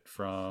benefit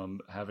from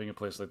having a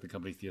place like the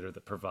Company Theater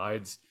that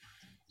provides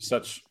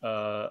such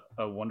a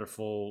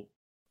wonderful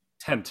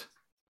tent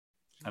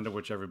under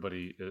which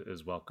everybody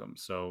is welcome.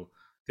 So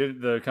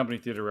the Company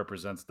Theater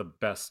represents the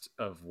best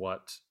of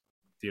what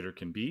theater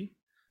can be,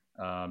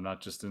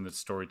 not just in its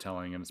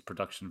storytelling and its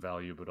production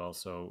value, but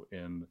also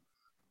in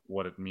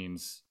what it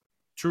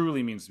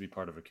truly means to be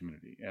part of a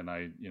community. And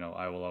I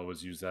will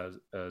always use that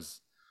as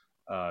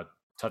a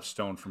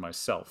touchstone for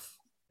myself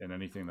in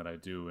anything that I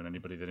do and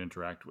anybody that I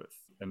interact with,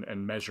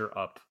 and measure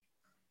up.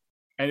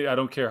 And I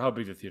don't care how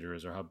big the theater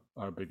is or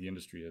how big the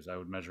industry is. I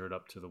would measure it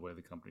up to the way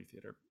the Company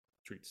Theater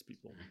treats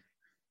people.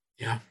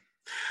 Yeah.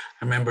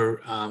 I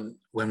remember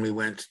when we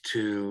went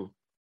to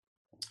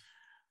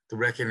the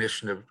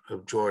recognition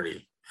of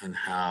Geordie, and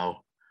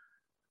how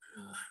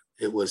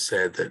it was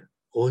said that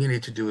all you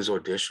need to do is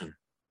audition.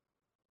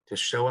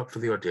 Just show up for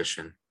the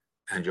audition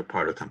and you're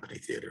part of Company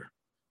Theater,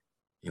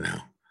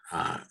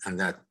 and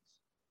that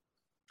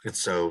it's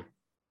so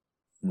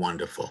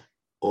wonderful.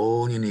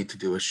 All you need to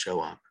do is show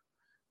up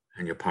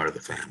and you're part of the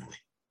family.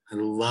 I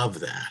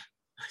love that.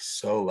 I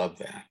so love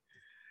that.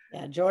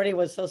 Yeah, Geordie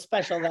was so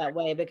special that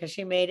way because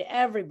she made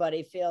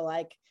everybody feel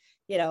like,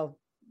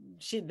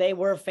 they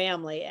were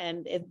family,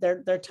 and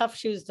they're tough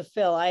shoes to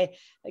fill. I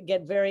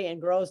get very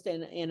engrossed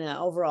in an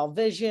overall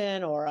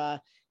vision or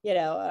a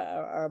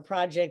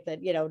project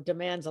that,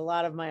 demands a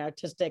lot of my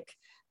artistic,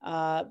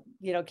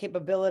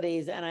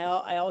 capabilities. And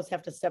I always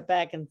have to step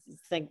back and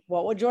think,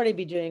 what would Geordie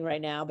be doing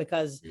right now?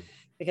 Because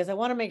I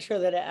want to make sure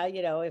that,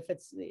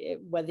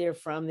 whether you're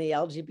from the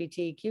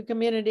LGBTQ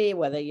community,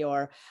 whether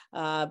you're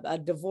a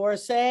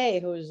divorcee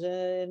who's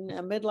in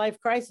a midlife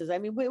crisis. I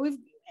mean,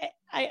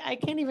 I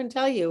can't even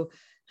tell you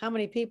how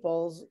many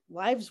people's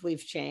lives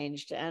we've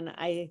changed. And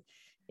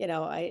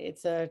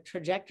it's a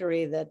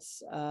trajectory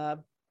that's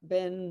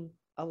been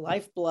a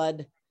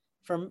lifeblood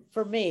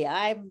for me.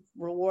 I'm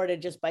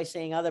rewarded just by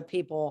seeing other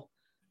people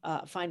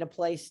find a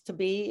place to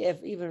be,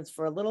 even if it's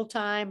for a little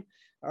time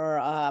or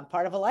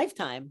part of a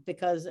lifetime,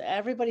 because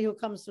everybody who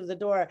comes through the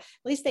door, at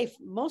least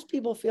most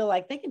people feel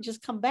like they can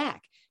just come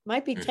back. It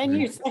might be 10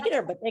 years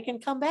later, but they can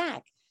come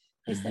back.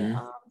 They say, oh,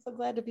 I'm so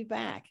glad to be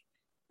back.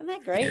 Isn't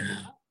that great?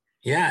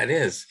 Yeah, it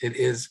is. It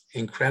is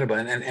incredible.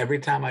 And every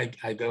time I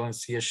go and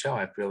see a show,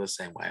 I feel the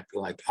same way. I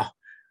feel like, oh,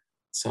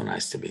 it's so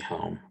nice to be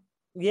home.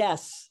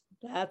 Yes,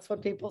 that's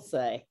what people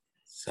say.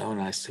 So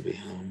nice to be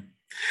home.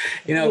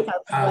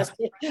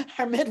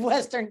 Our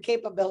Midwestern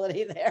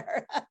capability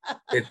there.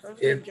 I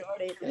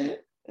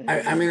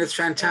mean, it's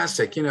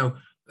fantastic.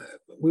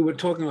 We were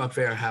talking off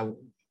air how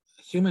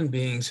human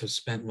beings have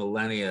spent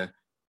millennia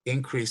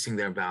increasing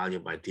their value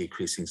by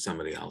decreasing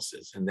somebody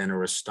else's, and then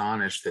are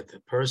astonished that the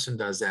person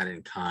does that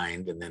in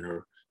kind, and then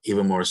are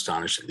even more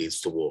astonished it leads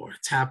to war.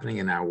 It's happening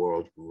in our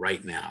world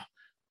right now,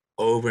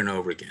 over and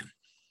over again.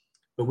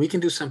 But we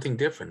can do something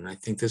different. And I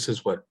think this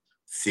is what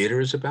theater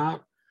is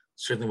about,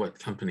 certainly what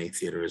Company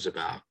Theater is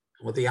about.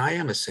 And what the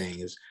IM is saying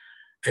is,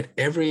 at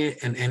every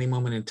and any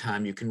moment in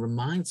time, you can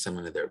remind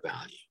someone of their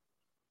value.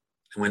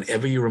 And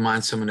whenever you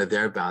remind someone of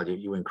their value,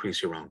 you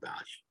increase your own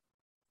value.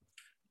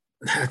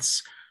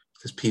 That's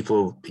because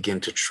people begin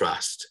to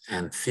trust,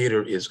 and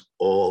theater is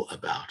all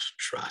about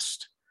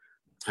trust.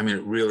 I mean,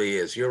 it really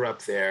is. You're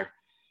up there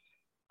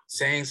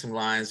saying some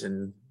lines,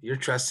 and you're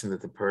trusting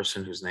that the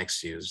person who's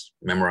next to you has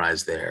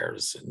memorized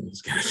theirs and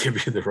is going to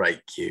give you the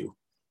right cue.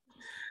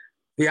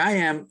 The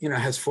IM,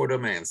 has 4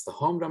 domains: the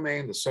home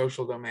domain, the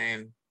social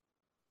domain,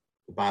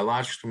 the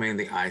biological domain,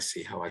 the I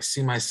see, how I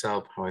see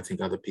myself, how I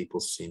think other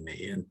people see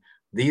me. And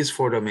these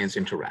 4 domains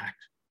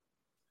interact.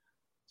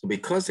 So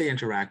because they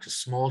interact, a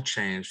small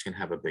change can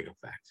have a big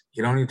effect.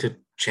 You don't need to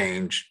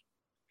change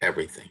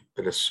everything,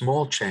 but a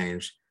small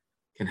change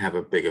can have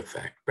a big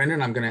effect.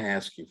 Brendan, I'm going to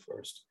ask you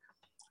first.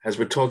 As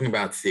we're talking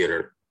about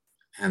theater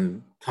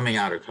and coming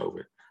out of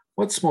COVID,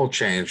 what small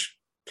change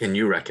can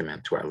you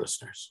recommend to our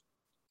listeners?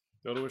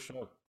 Go to a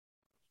show.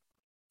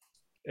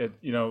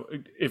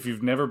 If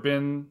you've never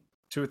been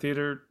to a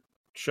theater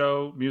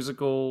show,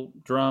 musical,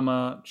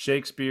 drama,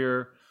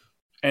 Shakespeare,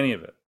 any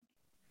of it,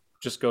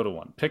 just go to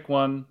one. Pick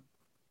one.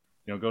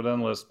 Go down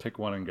the list, pick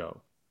one and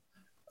go.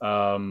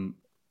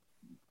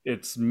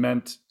 It's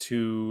meant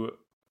to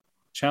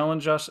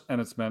challenge us, and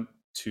it's meant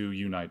to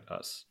unite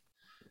us.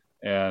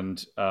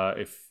 And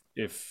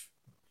if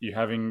you're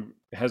having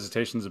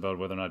hesitations about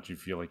whether or not you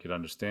feel like you'd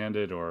understand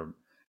it, or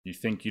you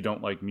think you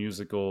don't like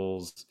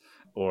musicals,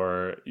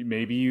 or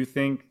maybe you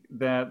think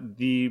that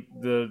the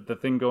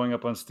thing going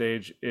up on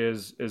stage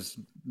is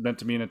meant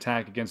to be an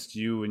attack against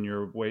you and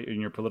your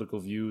political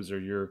views or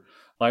your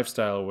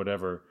lifestyle or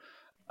whatever,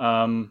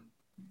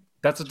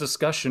 that's a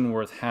discussion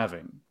worth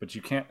having, but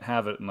you can't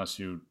have it unless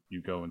you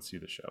go and see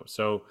the show.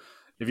 So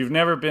if you've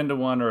never been to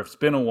one, or if it's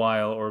been a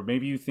while, or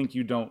maybe you think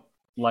you don't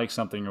like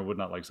something or would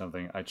not like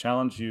something, I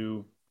challenge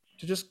you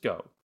to just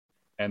go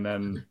and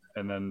live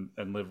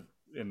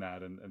in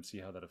that and see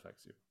how that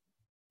affects you.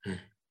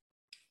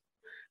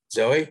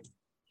 Zoe?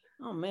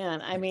 Oh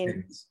man, I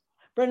mean,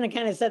 Brendan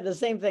kind of said the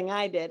same thing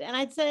I did. And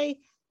I'd say,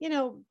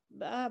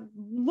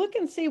 look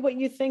and see what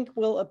you think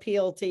will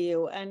appeal to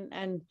you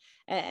and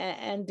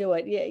do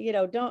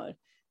it. Don't,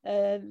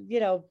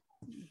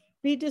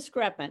 be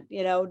discrepant,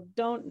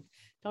 don't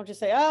just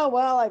say, oh,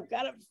 well, I've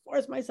got to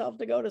force myself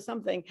to go to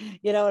something,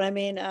 you know what I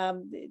mean?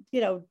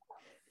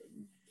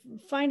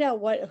 Find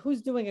out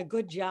who's doing a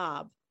good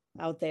job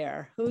out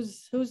there,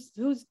 who's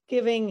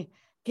giving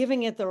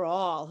it their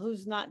all,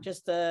 who's not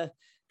just a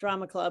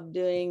drama club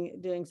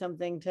doing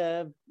something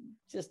to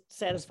just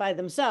satisfy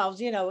themselves.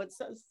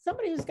 It's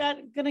somebody who's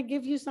going to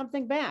give you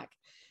something back.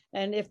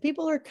 And if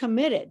people are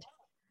committed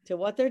to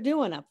what they're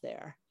doing up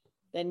there,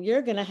 then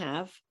you're going to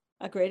have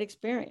a great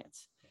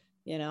experience,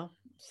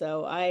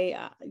 So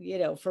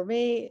for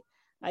me,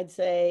 I'd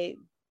say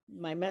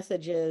my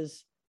message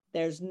is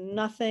there's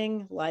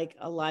nothing like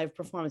a live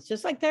performance,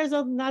 just like there's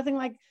nothing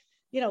like,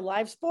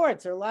 live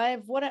sports or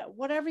live,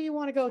 whatever you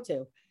want to go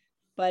to.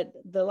 But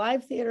the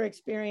live theater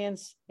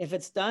experience, if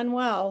it's done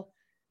well,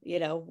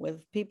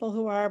 with people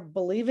who are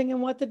believing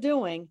in what they're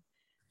doing,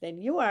 then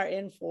you are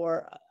in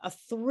for a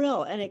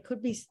thrill. And it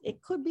could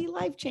be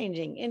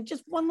life-changing. And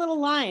just one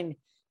little line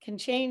can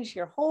change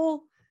your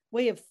whole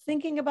way of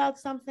thinking about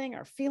something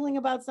or feeling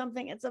about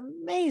something. It's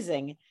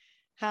amazing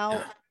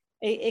how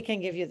it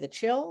can give you the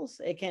chills.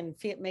 It can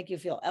make you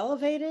feel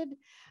elevated.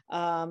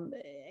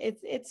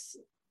 It's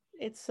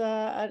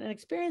an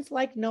experience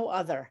like no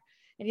other.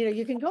 And,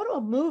 you can go to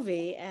a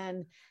movie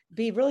and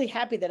be really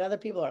happy that other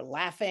people are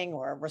laughing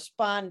or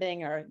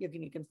responding, or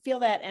you can feel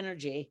that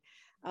energy,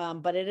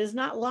 but it is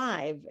not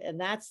live. And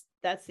that's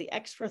the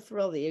extra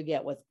thrill that you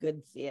get with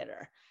good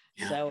theater.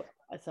 Yeah.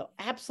 So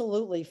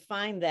absolutely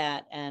find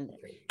that and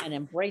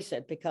embrace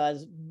it,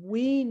 because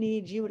we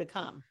need you to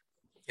come.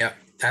 Yeah,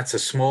 that's a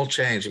small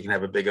change. It can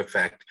have a big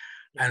effect.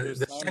 And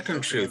the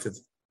second truth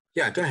is,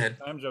 go ahead.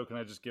 Joe, can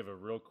I just give a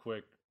real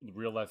quick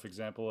real life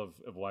example of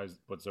why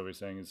what Zoe's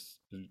saying is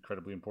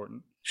incredibly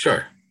important?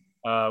 Sure.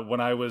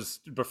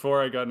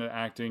 Before I got into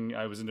acting,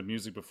 I was into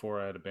music before.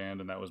 I had a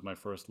band, and that was my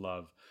first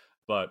love.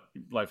 But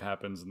life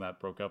happens, and that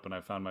broke up, and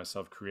I found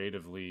myself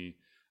creatively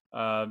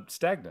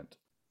stagnant.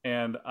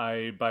 And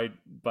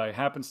by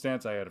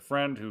happenstance, I had a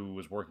friend who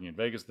was working in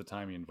Vegas at the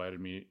time. He invited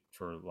me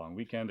for a long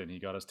weekend, and he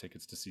got us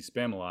tickets to see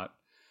Spamalot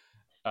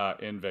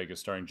in Vegas,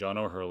 starring John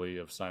O'Hurley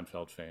of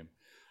Seinfeld fame.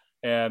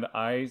 And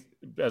I,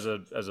 as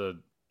a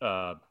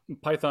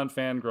Python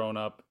fan growing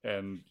up,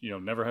 and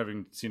never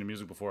having seen a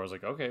music before, I was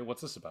like, okay,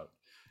 what's this about?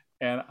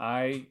 And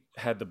I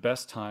had the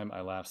best time.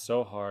 I laughed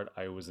so hard.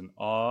 I was in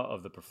awe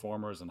of the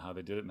performers and how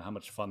they did it and how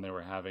much fun they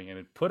were having. And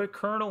it put a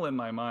kernel in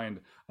my mind.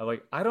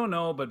 I don't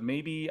know, but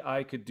maybe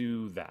I could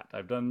do that.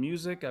 I've done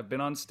music, I've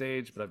been on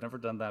stage, but I've never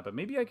done that. But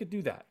maybe I could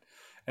do that.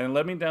 And it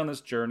led me down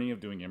this journey of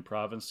doing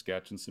improv and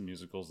sketch and some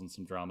musicals and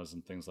some dramas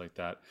and things like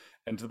that.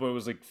 And to the point it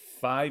was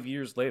 5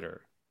 years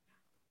later,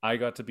 I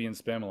got to be in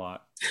Spamalot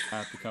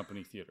at the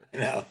Company Theater.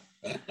 Yeah.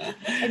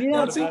 And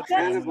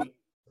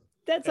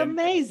that's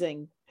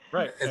amazing.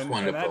 Right. It's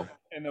wonderful.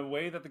 And the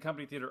way that the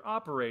Company Theater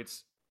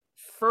operates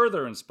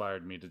further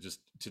inspired me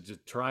to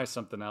try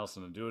something else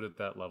and to do it at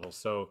that level.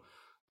 So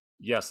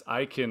yes,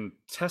 I can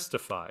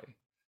testify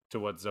to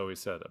what Zoe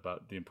said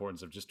about the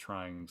importance of just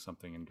trying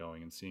something and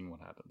going and seeing what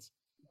happens.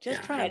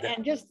 Just try it.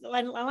 And just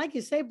like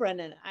you say,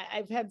 Brendan,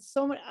 I've had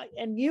so many,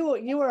 and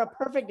you are a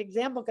perfect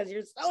example because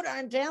you're so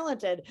darn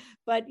talented,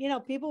 but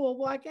people will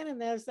walk in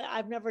and they'll say,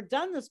 I've never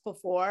done this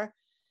before. And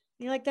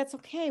you're like, that's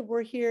okay.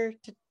 We're here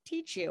to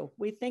teach you.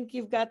 We think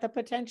you've got the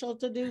potential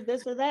to do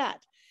this or that.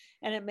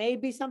 And it may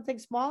be something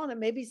small and it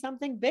may be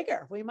something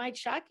bigger. We might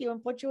shock you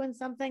and put you in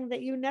something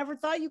that you never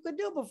thought you could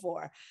do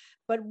before.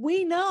 But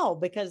we know,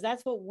 because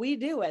that's what we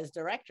do as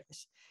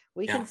directors.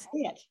 We can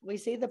see it. We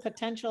see the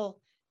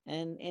potential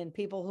in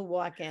people who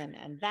walk in.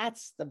 And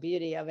that's the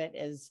beauty of it,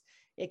 is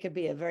it could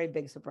be a very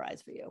big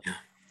surprise for you. Yeah.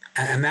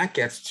 And that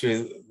gets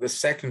to the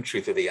second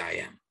truth of the I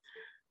am,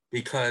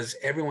 because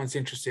everyone's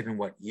interested in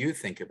what you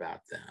think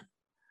about them.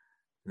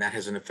 And that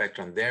has an effect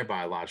on their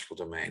biological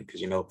domain,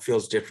 because, it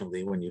feels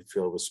differently when you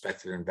feel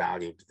respected and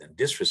valued than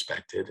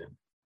disrespected and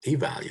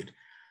devalued.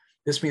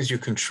 This means you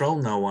control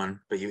no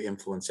one, but you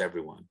influence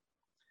everyone.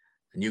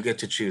 And you get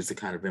to choose the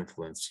kind of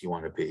influence you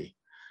want to be.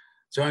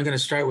 So I'm going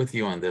to start with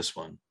you on this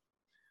one.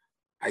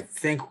 I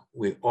think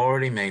we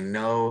already may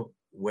know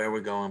where we're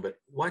going, but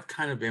what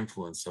kind of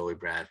influence, Zoe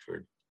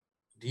Bradford,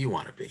 do you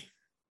want to be?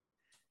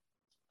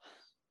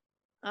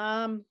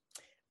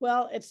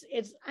 Well,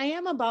 I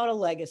am about a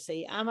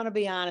legacy. I'm going to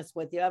be honest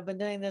with you. I've been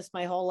doing this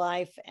my whole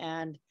life,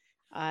 and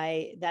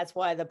that's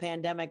why the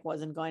pandemic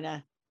wasn't going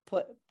to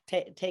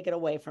take it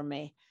away from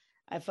me.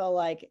 I felt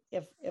like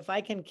if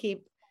I can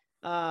keep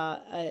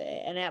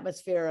an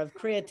atmosphere of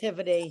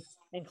creativity,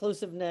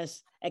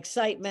 inclusiveness,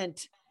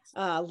 excitement,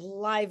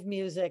 live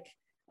music,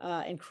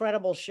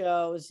 incredible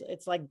shows.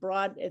 It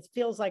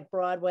feels like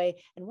Broadway.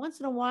 And once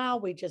in a while,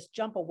 we just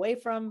jump away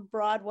from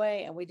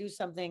Broadway and we do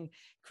something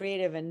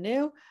creative and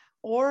new.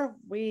 or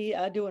we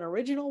do an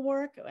original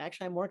work.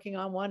 Actually, I'm working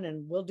on one,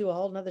 and we'll do a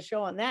whole nother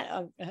show on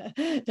that,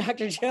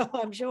 Dr. Joe,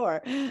 I'm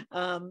sure.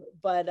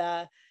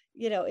 But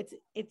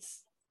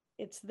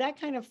it's that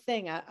kind of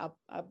thing.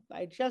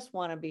 I just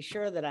want to be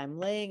sure that I'm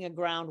laying a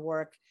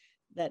groundwork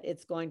that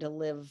it's going to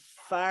live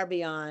far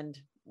beyond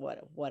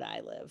what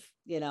I live.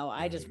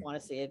 I just want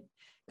to see it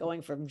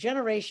going from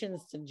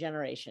generations to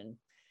generation.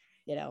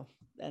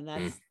 And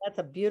that's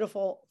a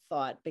beautiful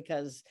thought,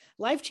 because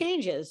life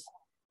changes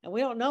and we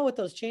don't know what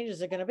those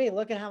changes are going to be.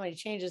 Look at how many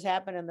changes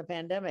happened in the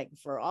pandemic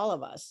for all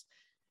of us,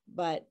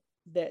 but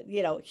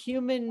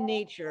human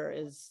nature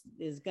is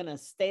going to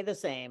stay the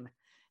same.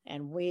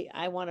 And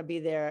I want to be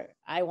there.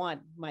 I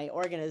want my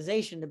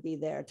organization to be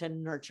there to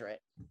nurture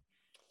it.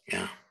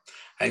 Yeah.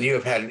 And you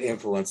have had an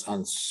influence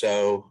on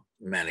so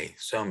many.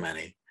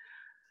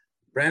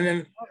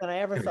 Brendan. More than I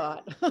ever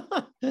thought.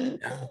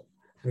 Yeah.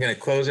 I'm going to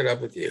close it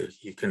up with you.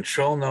 You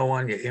control no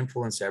one, you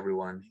influence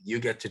everyone. You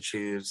get to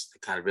choose the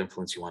kind of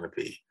influence you want to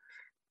be.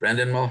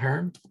 Brendan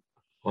Mulhern,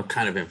 what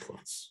kind of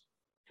influence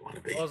do you want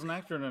to be? Well, as an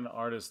actor and an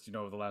artist,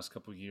 over the last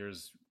couple of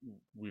years,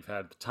 we've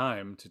had the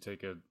time to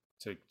take an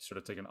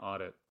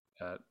audit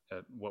at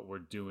what we're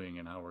doing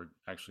and how we're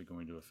actually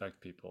going to affect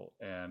people.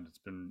 And it's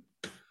been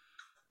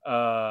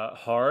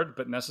hard,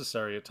 but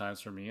necessary at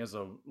times for me as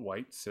a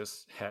white,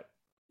 cis, het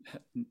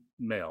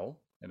male.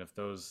 And if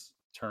those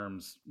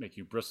terms make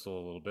you bristle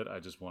a little bit,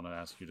 I just want to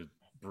ask you to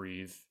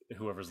breathe.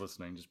 Whoever's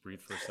listening, just breathe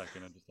for a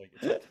second and just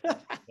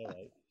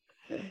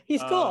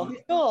He's cool.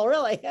 He's cool,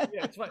 really. Yeah,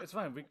 it's fine. It's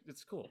fine.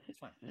 It's cool. It's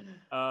fine.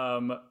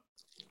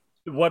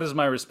 What is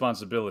my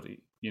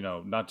responsibility?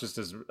 Not just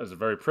as a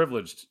very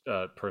privileged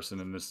person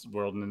in this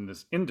world and in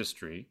this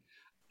industry.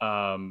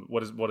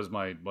 What is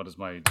my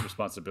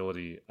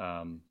responsibility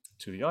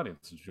to the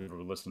audience and to people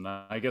who listen?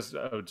 I guess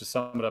I would just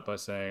sum it up by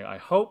saying I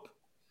hope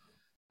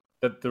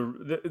that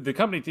the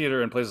company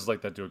theater and places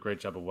like that do a great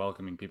job of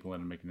welcoming people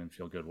in and making them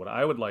feel good. What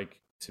I would like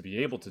to be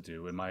able to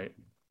do in my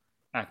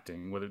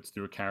acting, whether it's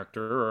through a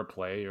character or a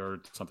play or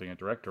something I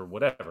direct or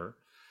whatever,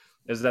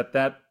 is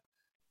that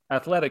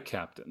athletic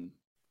captain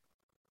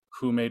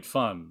who made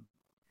fun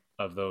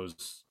of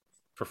those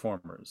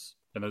performers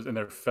and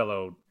their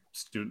fellow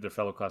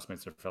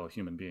classmates, their fellow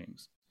human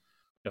beings.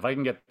 If I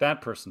can get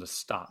that person to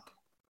stop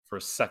for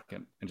a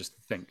second and just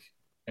think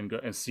and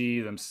go and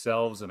see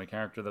themselves in a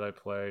character that I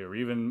play, or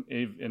even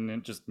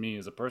just me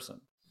as a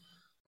person,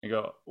 and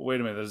go,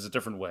 wait a minute, there's a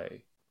different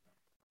way.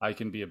 I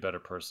can be a better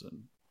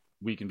person.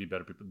 We can be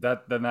better people.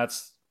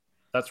 That's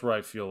where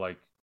I feel like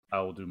I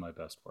will do my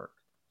best work.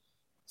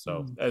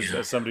 So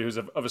as somebody who's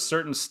of a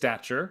certain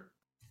stature,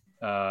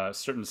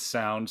 certain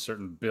sound,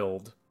 certain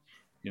build,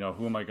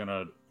 who am I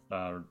gonna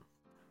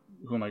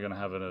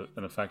have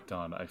an effect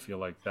on? I feel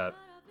like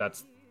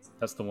that's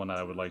the one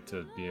I would like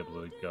to be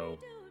able to go,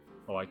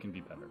 oh, I can be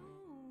better.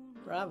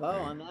 Bravo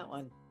on that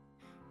one.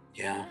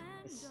 Yeah.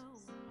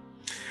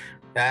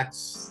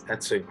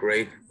 That's a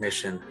great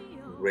mission,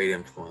 great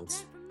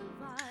influence.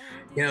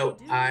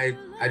 I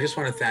just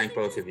want to thank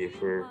both of you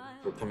for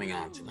coming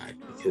on tonight,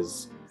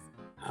 because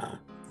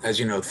as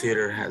you know,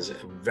 theater has a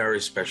very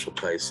special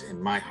place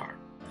in my heart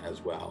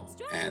as well,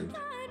 and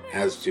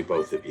as do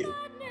both of you.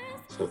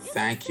 So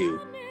thank you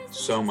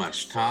so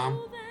much.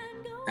 Tom,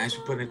 thanks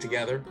for putting it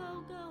together.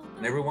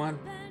 And everyone,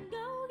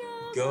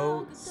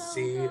 go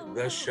see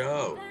the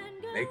show.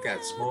 Make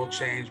that small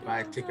change, buy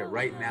a ticket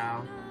right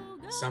now.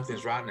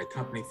 Something's Rotten at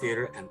Company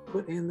Theater, and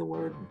put in the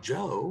word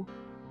Joe.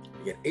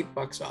 You get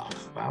 $8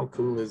 off. How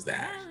cool is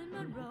that?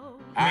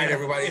 All right,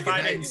 everybody. If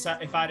I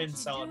didn't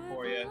sell it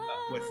for you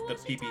with the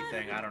PP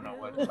thing, I don't know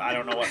what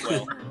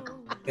will.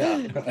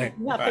 Yeah, right.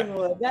 Nothing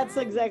would. That's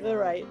exactly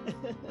right.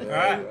 All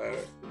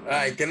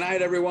right. Good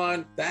night,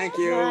 everyone. Thank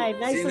you. All right.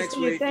 Nice see you to next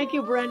see week. you. Thank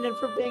you, Brendan,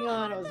 for being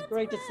on. It was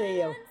great to see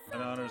you.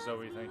 An honor,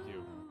 Zoe. Thank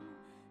you.